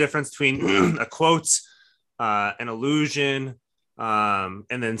talked about the difference between a quote, an allusion, and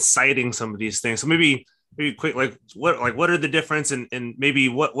then citing some of these things. So maybe quick, what are the difference and maybe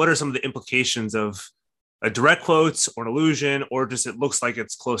what are some of the implications of a direct quote or an allusion, or just it looks like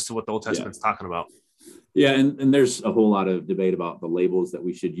it's close to what the Old Testament's talking about? Yeah, and there's a whole lot of debate about the labels that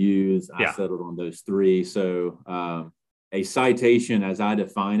we should use. I settled on those three. So a citation, as I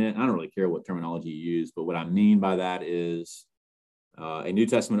define it, I don't really care what terminology you use, but what I mean by that is a New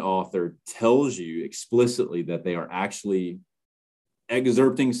Testament author tells you explicitly that they are actually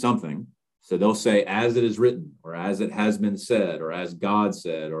excerpting something. So they'll say, as it is written, or as it has been said, or as God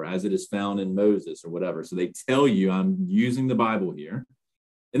said, or as it is found in Moses, or whatever. So they tell you, I'm using the Bible here.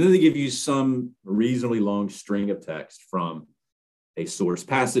 And then they give you some reasonably long string of text from a source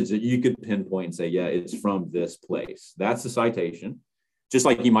passage that you could pinpoint and say, yeah, it's from this place. That's the citation, just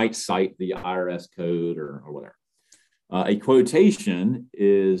like you might cite the IRS code or whatever. A quotation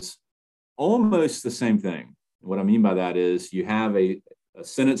is almost the same thing. What I mean by that is you have a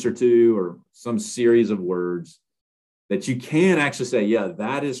sentence or two or some series of words that you can actually say, yeah,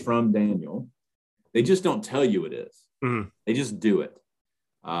 that is from Daniel. They just don't tell you it is. Mm-hmm. They just do it.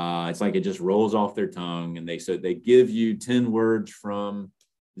 It's like it just rolls off their tongue, and they give you 10 words from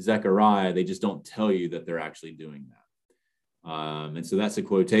Zechariah. They just don't tell you that they're actually doing that. And so that's a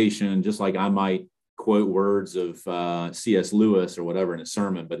quotation, just like I might quote words of C.S. Lewis or whatever in a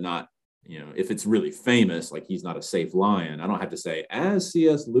sermon, but not, if it's really famous, like He's Not a Safe Lion, I don't have to say, as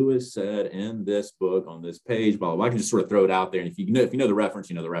C.S. Lewis said in this book on this page, blah, blah, blah. I can just sort of throw it out there. And if you know the reference,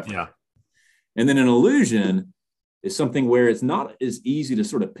 you know the reference. Yeah. And then an allusion is something where it's not as easy to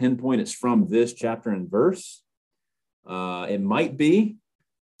sort of pinpoint it's from this chapter and verse. It might be,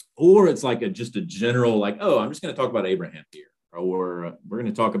 or it's like just a general, like, oh, I'm just going to talk about Abraham here, or we're going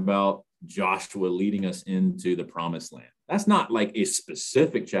to talk about Joshua leading us into the promised land. That's not like a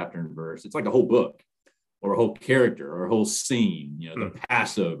specific chapter and verse. It's like a whole book or a whole character or a whole scene, the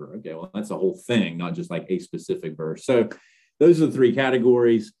Passover. Okay, well, that's a whole thing, not just like a specific verse. So those are the three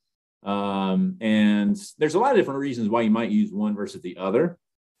categories. And there's a lot of different reasons why you might use one versus the other.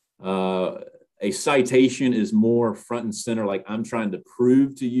 A citation is more front and center, like I'm trying to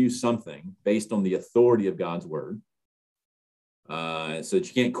prove to you something based on the authority of God's word. So that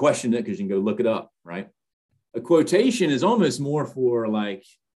you can't question it because you can go look it up, right? A quotation is almost more for like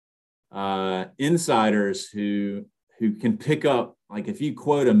insiders who can pick up, like if you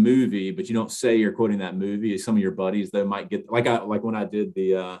quote a movie, but you don't say you're quoting that movie, some of your buddies, they might get, like when I did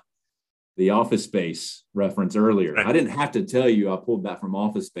the Office Space reference earlier. Right. I didn't have to tell you I pulled that from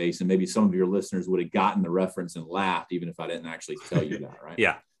Office Space, and maybe some of your listeners would have gotten the reference and laughed, even if I didn't actually tell you that, right?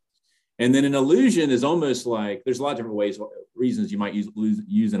 Yeah. And then an allusion is almost like, there's a lot of different reasons you might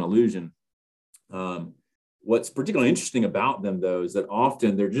use an allusion. What's particularly interesting about them, though, is that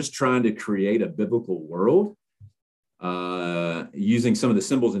often they're just trying to create a biblical world using some of the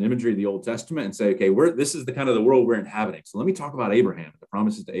symbols and imagery of the Old Testament and say, okay, this is the kind of the world we're inhabiting. So let me talk about Abraham, the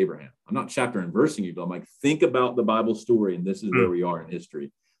promises to Abraham. I'm not chapter and versing you, but I'm like, think about the Bible story, and this is where we are in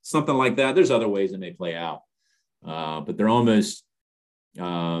history. Something like that. There's other ways it may play out, but they're almost,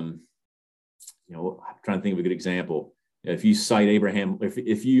 I'm trying to think of a good example. If you cite Abraham,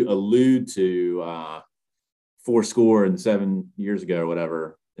 if you allude to 7 years ago or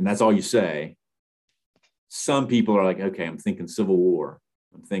whatever, and that's all you say, some people are like, okay, I'm thinking Civil War.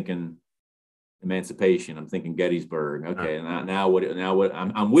 I'm thinking emancipation. I'm thinking Gettysburg. Okay. And now what,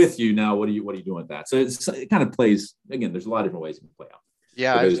 I'm with you. Now, what are you doing with that? So it kind of plays, again, there's a lot of different ways it can play out.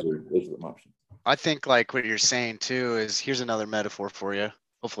 Yeah. Those are the options. I think like what you're saying too is, here's another metaphor for you.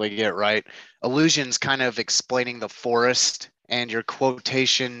 hopefully get it right. Allusions kind of explaining the forest, and your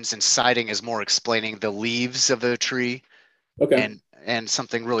quotations and citing is more explaining the leaves of the tree. Okay. And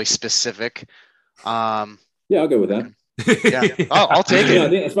something really specific. Yeah, I'll go with that. Yeah, I'll take Yeah, I it.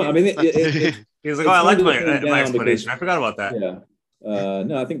 think that's fine. I mean, He's like, it's oh, I hard like to pin my down explanation. because- I forgot about that. Yeah.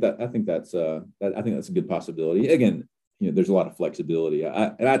 No, I think that's a good possibility. Again, there's a lot of flexibility.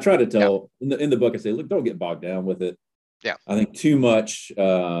 I try to tell in the book, I say, look, don't get bogged down with it. Yeah. I think too much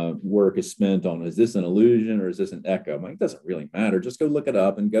work is spent on, is this an illusion or is this an echo? I'm like, it doesn't really matter. Just go look it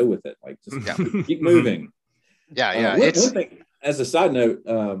up and go with it. Like, just keep moving. Yeah. One thing, as a side note,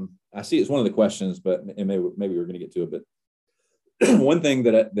 I see it's one of the questions, but maybe we're going to get to it. But one thing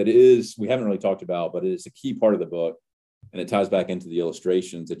that is, we haven't really talked about, but it is a key part of the book, and it ties back into the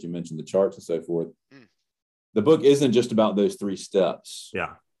illustrations that you mentioned, the charts and so forth. The book isn't just about those 3 steps.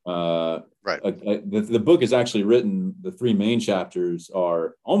 Yeah. Right. The book is actually written, the 3 main chapters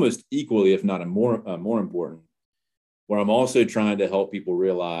are almost equally, if not more important, where I'm also trying to help people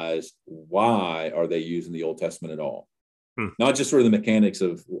realize, why are they using the Old Testament at all? Not just sort of the mechanics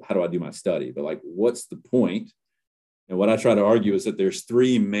of how do I do my study, but like, what's the point? And what I try to argue is that there's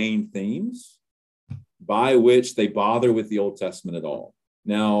 3 main themes by which they bother with the Old Testament at all.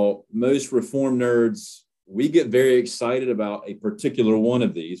 Now, most Reformed nerds, we get very excited about a particular one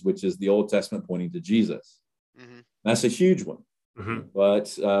of these, which is the Old Testament pointing to Jesus. Mm-hmm. That's a huge one. Mm-hmm.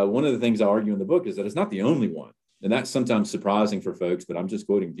 But one of the things I argue in the book is that it's not the only one. And that's sometimes surprising for folks, but I'm just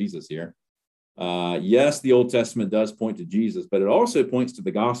quoting Jesus here. Yes, the Old Testament does point to Jesus, but it also points to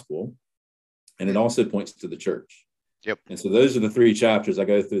the gospel, and it also points to the church. Yep. And so those are the 3 chapters. I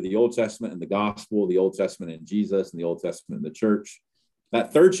go through the Old Testament and the gospel, the Old Testament and Jesus, and the Old Testament and the church.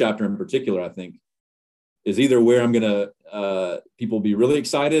 That 3rd chapter in particular, I think, is either where I'm going to people be really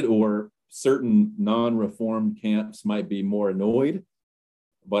excited, or certain non-Reformed camps might be more annoyed.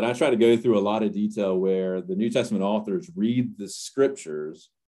 But I try to go through a lot of detail where the New Testament authors read the scriptures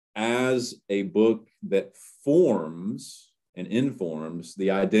as a book that forms and informs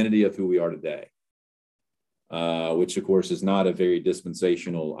the identity of who we are today, which, of course, is not a very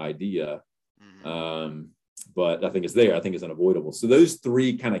dispensational idea. But I think it's there. I think it's unavoidable. So those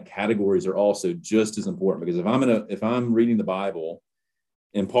 3 kind of categories are also just as important, because if I'm reading the Bible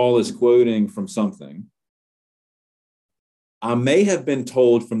and Paul is quoting from something, I may have been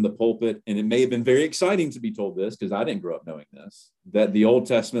told from the pulpit, and it may have been very exciting to be told this, because I didn't grow up knowing this, that the Old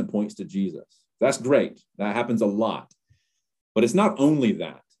Testament points to Jesus. That's great. That happens a lot. But it's not only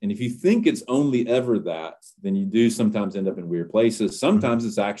that. And if you think it's only ever that, then you do sometimes end up in weird places. Sometimes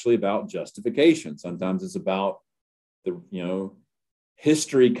it's actually about justification. Sometimes it's about the,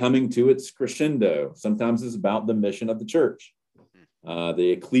 history coming to its crescendo. Sometimes it's about the mission of the church,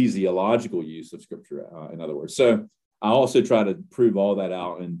 the ecclesiological use of scripture, in other words. So I also try to prove all that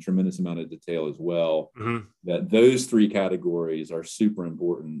out in tremendous amount of detail as well, that those 3 categories are super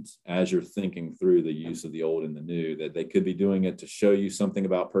important as you're thinking through the use of the old and the new, that they could be doing it to show you something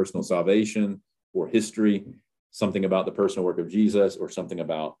about personal salvation or history, something about the personal work of Jesus, or something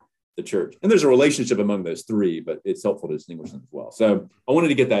about the church. And there's a relationship among those 3, but it's helpful to distinguish them as well. So I wanted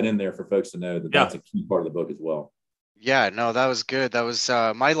to get that in there for folks to know that that's a key part of the book as well. Yeah, no, that was good. That was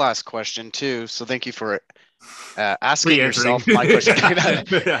my last question too. So thank you for asking yourself my question.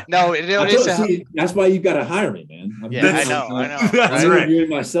 No, that's why you got to hire me, man. I know. That's right. I'm interviewing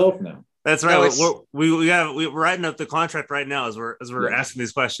myself now. That's right. No, we're writing up the contract right now as we're asking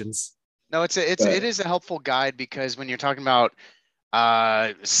these questions. No, it is a helpful guide, because when you're talking about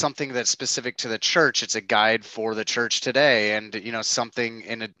something that's specific to the church, it's a guide for the church today, and something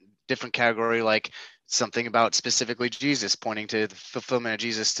in a different category, like something about specifically Jesus, pointing to the fulfillment of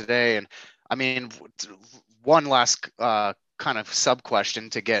Jesus today. And I mean, one last kind of sub question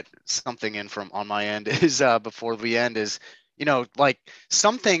to get something in from on my end is before we end is, like,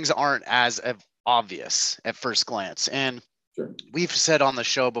 some things aren't as obvious at first glance. And we've said on the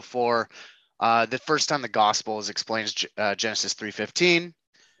show before, the first time the gospel is explained is Genesis 3:15.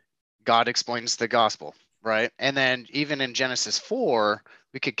 God explains the gospel, right? And then even in Genesis 4,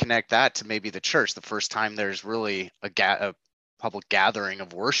 we could connect that to maybe the church, the first time there's really a public gathering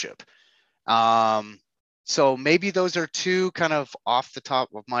of worship. So maybe those are 2 kind of off the top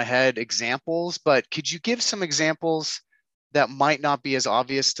of my head examples, but could you give some examples that might not be as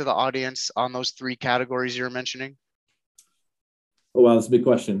obvious to the audience on those 3 categories you're mentioning? Oh, wow, that's a big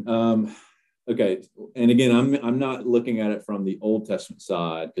question. Okay, and again, I'm not looking at it from the Old Testament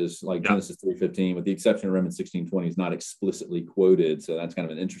side, because like Genesis 3:15, with the exception of Romans 16:20, is not explicitly quoted, so that's kind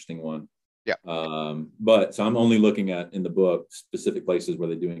of an interesting one. Yeah. But so I'm only looking at in the book specific places where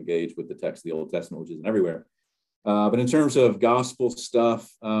they do engage with the text of the Old Testament, which isn't everywhere. But in terms of gospel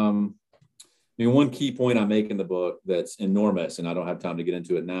stuff, one key point I make in the book that's enormous, and I don't have time to get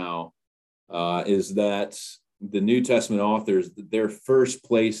into it now, is that the New Testament authors, their first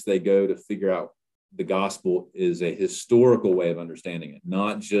place they go to figure out the gospel is a historical way of understanding it,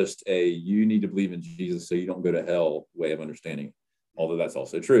 not just a you need to believe in Jesus so you don't go to hell way of understanding it, although that's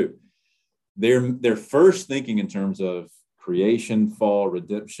also true. They're first thinking in terms of creation, fall,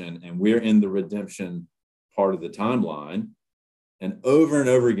 redemption, and we're in the redemption part of the timeline. And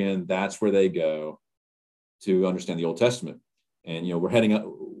over again, that's where they go to understand the Old Testament. And, we're heading up,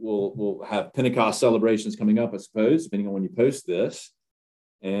 we'll have Pentecost celebrations coming up, I suppose, depending on when you post this.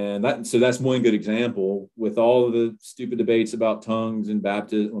 And that's one good example with all of the stupid debates about tongues and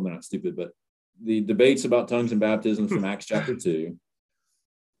baptism. Well, they're not stupid, but the debates about tongues and baptism from Acts chapter 2.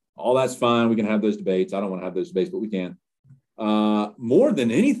 All that's fine. We can have those debates. I don't want to have those debates, but we can. More than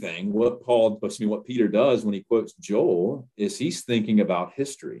anything, what Peter does when he quotes Joel is he's thinking about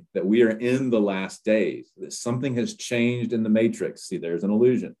history, that we are in the last days, that something has changed in the matrix. See, there's an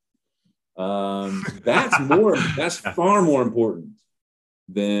illusion. That's far more important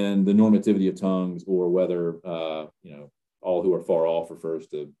than the normativity of tongues or whether, all who are far off refers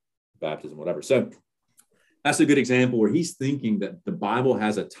to baptism, whatever. So that's a good example where he's thinking that the Bible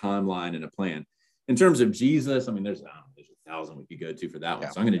has a timeline and a plan. In terms of Jesus, there's 1,000 we could go to for that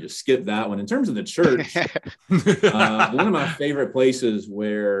one. So I'm going to just skip that one. In terms of the church, one of my favorite places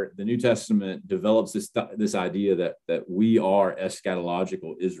where the New Testament develops this idea that we are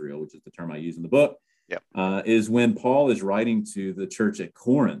eschatological Israel, which is the term I use in the book, is when Paul is writing to the church at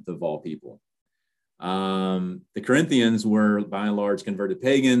Corinth, of all people. The Corinthians were by and large converted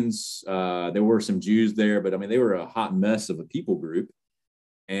pagans. There were some Jews there, but they were a hot mess of a people group.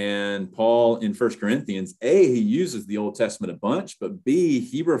 And Paul in 1 Corinthians, A, he uses the Old Testament a bunch, but B,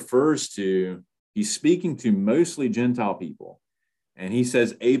 he's speaking to mostly Gentile people. And he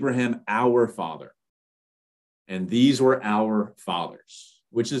says, Abraham, our father. And these were our fathers,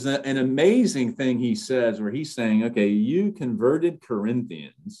 which is an amazing thing he says, where he's saying, okay, you converted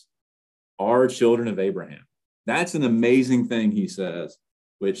Corinthians are children of Abraham. That's an amazing thing he says,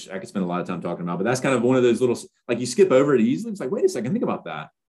 which I could spend a lot of time talking about, but that's kind of one of those little, like you skip over it easily. It's like, wait a second, think about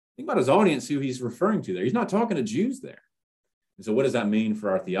that. Think about his audience, who he's referring to there. He's not talking to Jews there. And so what does that mean for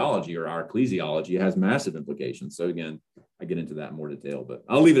our theology or our ecclesiology? It has massive implications. So again, I get into that in more detail, but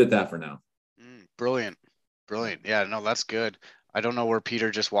I'll leave it at that for now. Brilliant. Yeah, no, that's good. I don't know where Peter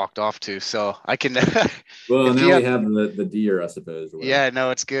just walked off to, so I can. Well, now we have the deer, I suppose. Yeah,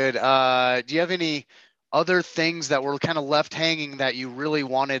 no, it's good. Do you have any other things that were kind of left hanging that you really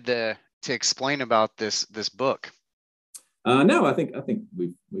wanted to explain about this book? No, I think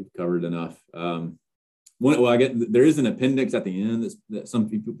we've covered enough. There is an appendix at the end that some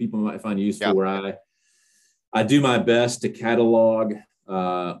people might find useful, where I do my best to catalog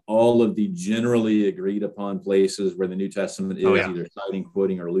all of the generally agreed upon places where the New Testament is either citing,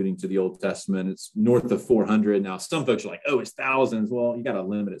 quoting, or alluding to the Old Testament. It's north of 400. Now, some folks are like, oh, it's thousands. Well, you got to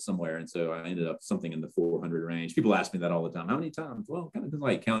limit it somewhere. And so I ended up something in the 400 range. People ask me that all the time. How many times? Well, kind of doesn't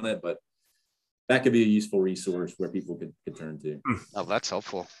like count it, but that could be a useful resource where people could turn to. Oh, that's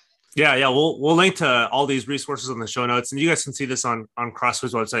helpful. Yeah. We'll link to all these resources on the show notes, and you guys can see this on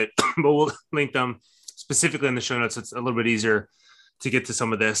Crossway's website, but we'll link them specifically in the show notes. It's a little bit easier to get to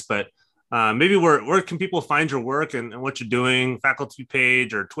some of this, but maybe where can people find your work and what you're doing, faculty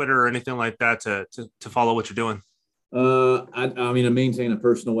page or Twitter or anything like that to follow what you're doing? I maintain a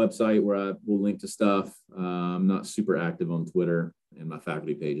personal website where I will link to stuff. I'm not super active on Twitter, and my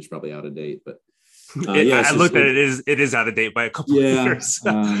faculty page is probably out of date, but I looked at it. It is out of date by a couple of years.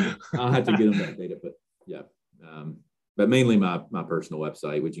 I'll have to get them updated, but but mainly my personal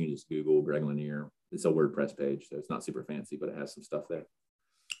website, which you can just Google Greg Lanier. It's a WordPress page, so it's not super fancy, but it has some stuff there.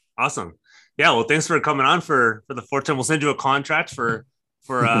 Awesome. Yeah. Well, thanks for coming on for the 410. We'll send you a contract for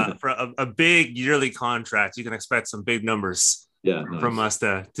a big yearly contract. You can expect some big numbers from us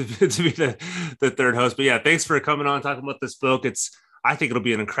to be the third host. But yeah, thanks for coming on, talking about this book. I think it'll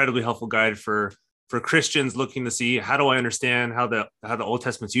be an incredibly helpful guide for Christians looking to see, how do I understand how the Old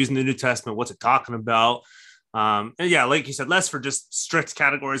Testament's using the New Testament? What's it talking about? And yeah, like you said, less for just strict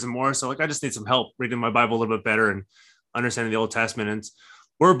categories and more. So I just need some help reading my Bible a little bit better and understanding the Old Testament. And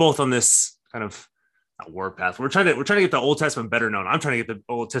we're both on this kind of warpath. We're trying to get the Old Testament better known. I'm trying to get the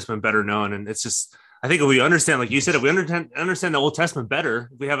Old Testament better known. And it's just, I think if we understand, like you said, if we understand the Old Testament better,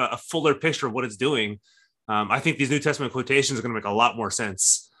 if we have a fuller picture of what it's doing, I think these New Testament quotations are going to make a lot more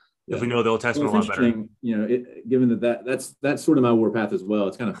sense if we know the Old Testament a lot better. Given that's sort of my warpath as well.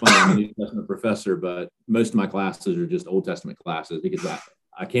 It's kind of funny. I'm a New Testament professor, but most of my classes are just Old Testament classes because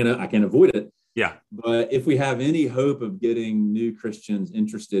I can't avoid it. Yeah. But if we have any hope of getting new Christians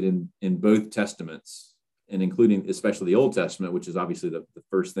interested in both testaments, and including especially the Old Testament, which is obviously the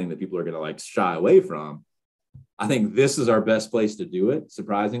first thing that people are going to like shy away from, I think this is our best place to do it,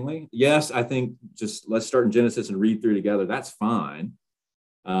 surprisingly. Yes, I think just let's start in Genesis and read through together. That's fine.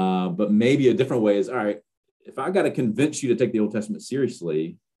 But maybe a different way is, all right, if I got to convince you to take the Old Testament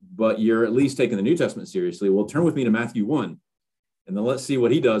seriously, but you're at least taking the New Testament seriously, well, turn with me to Matthew 1. And then let's see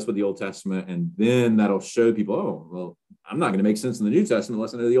what he does with the Old Testament. And then that'll show people, oh, well, I'm not going to make sense in the New Testament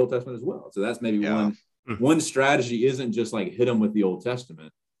unless I know the Old Testament as well. So that's maybe one strategy. Isn't just like hit them with the Old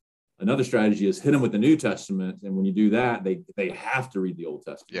Testament. Another strategy is hit them with the New Testament. And when you do that, they have to read the Old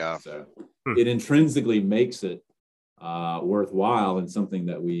Testament. Yeah. So it intrinsically makes it worthwhile, and something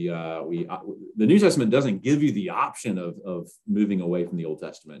that the New Testament doesn't give you the option of moving away from the Old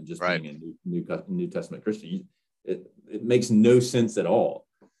Testament and just being a New Testament Christian. It makes no sense at all.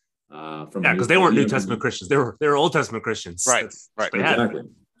 Because they weren't New Testament Christians; they were Old Testament Christians. Right. Exactly.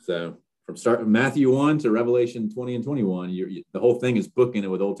 So from Matthew 1 to Revelation 20 and 21, the whole thing is booking it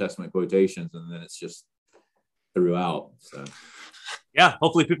with Old Testament quotations, and then it's just throughout. So. Yeah,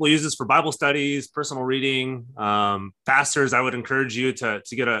 hopefully people use this for Bible studies, personal reading. Pastors, I would encourage you to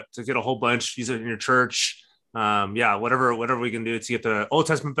get a whole bunch, use it in your church. Whatever we can do to get the Old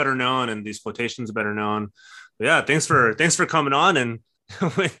Testament better known and these quotations better known. But yeah, thanks for coming on. And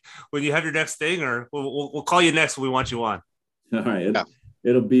when you have your next thing, or we'll call you next when we want you on. All right.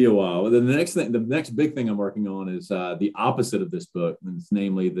 It'll be a while. The next big thing I'm working on is the opposite of this book, and it's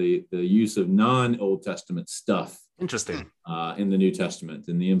namely the use of non-Old Testament stuff. Interesting. In the New Testament,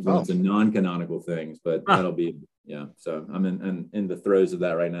 and the influence of non-canonical things. But that'll be So I'm in the throes of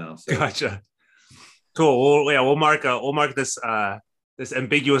that right now. So. Gotcha. Cool. Well, we'll mark this this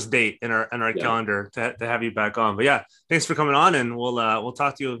ambiguous date in our calendar to have you back on. But yeah, thanks for coming on, and we'll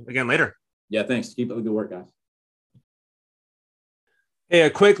talk to you again later. Yeah, thanks. Keep up the good work, guys. Hey, a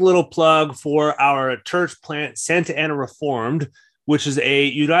quick little plug for our church plant, Santa Ana Reformed, which is a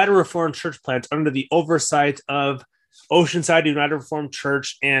United Reformed church plant under the oversight of Oceanside United Reformed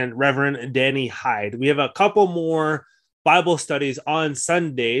Church and Reverend Danny Hyde. We have a couple more Bible studies on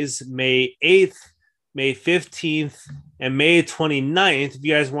Sundays, May 8th, May 15th, and May 29th. If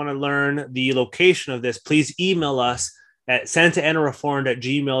you guys want to learn the location of this, please email us at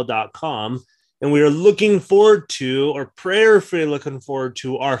santanareformed@gmail.com. And we are looking forward to, or prayerfully looking forward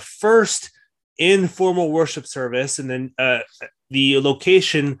to, our first informal worship service. And then the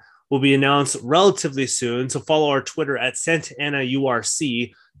location will be announced relatively soon. So follow our Twitter at Santa Ana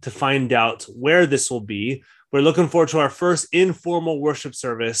URC to find out where this will be. We're looking forward to our first informal worship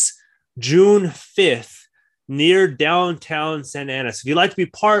service, June 5th, near downtown Santa Ana. So if you'd like to be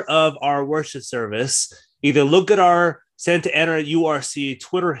part of our worship service, either look at our Santa Ana URC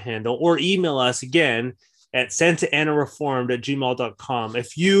Twitter handle or email us again at santanareformed@gmail.com.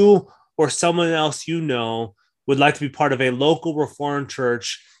 If you or someone else you know would like to be part of a local Reformed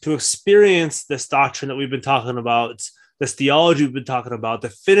church to experience this doctrine that we've been talking about, this theology we've been talking about, the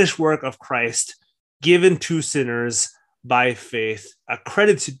finished work of Christ given to sinners by faith,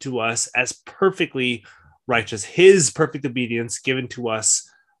 accredited to us as perfectly righteous, his perfect obedience given to us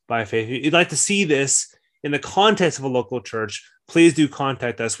by faith. If you'd like to see this in the context of a local church, please do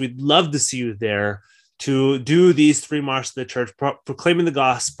contact us. We'd love to see you there to do these 3 marches of the church, proclaiming the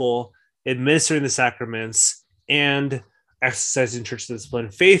gospel, administering the sacraments, and exercising church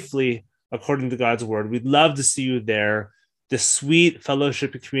discipline faithfully according to God's word. We'd love to see you there. This sweet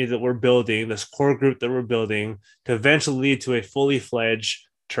fellowship community that we're building, this core group that we're building, to eventually lead to a fully fledged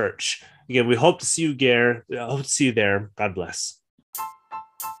church. Again, we hope to see you there. I hope to see you there. God bless.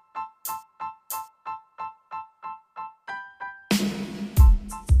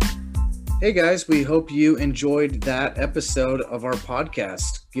 Hey guys, we hope you enjoyed that episode of our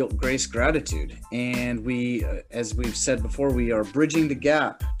podcast, Guilt, Grace, Gratitude. And we, as we've said before, we are bridging the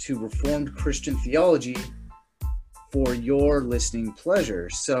gap to Reformed Christian theology for your listening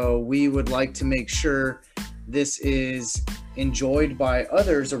pleasure. So we would like to make sure this is enjoyed by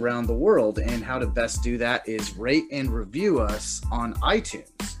others around the world. And how to best do that is rate and review us on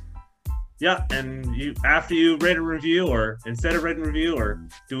iTunes. Yeah, and after you rate a review, or instead of rating a review, or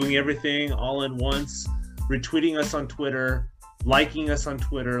doing everything all in once, retweeting us on Twitter, liking us on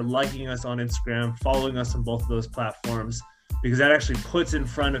Twitter, liking us on Instagram, following us on both of those platforms, because that actually puts in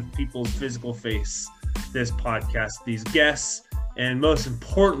front of people's physical face this podcast, these guests, and most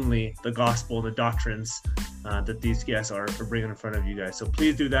importantly, the gospel and the doctrines that these guests are bringing in front of you guys. So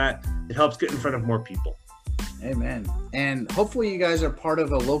please do that. It helps get in front of more people. Amen. And hopefully you guys are part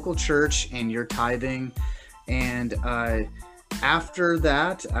of a local church and you're tithing. And After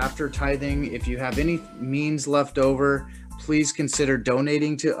that, after tithing, if you have any means left over, please consider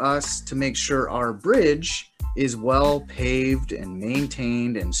donating to us to make sure our bridge is well paved and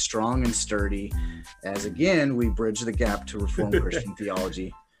maintained and strong and sturdy, as again we bridge the gap to Reformed Christian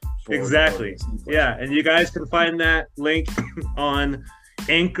theology. Exactly. Yeah, and you guys can find that link on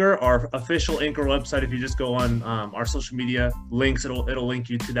Anchor, our official Anchor website. If you just go on our social media links, it'll link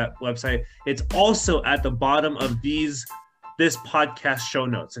you to that website. It's also at the bottom of this podcast show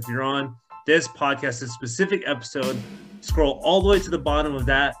notes. If you're on this podcast, a specific episode, scroll all the way to the bottom of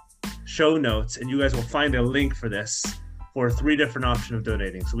that show notes, and you guys will find a link for this for 3 different options of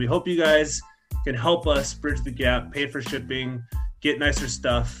donating. So we hope you guys can help us bridge the gap, pay for shipping, get nicer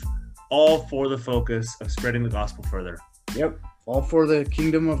stuff, all for the focus of spreading the gospel further. Yep. All for the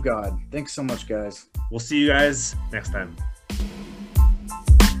kingdom of God. Thanks so much, guys. We'll see you guys next time.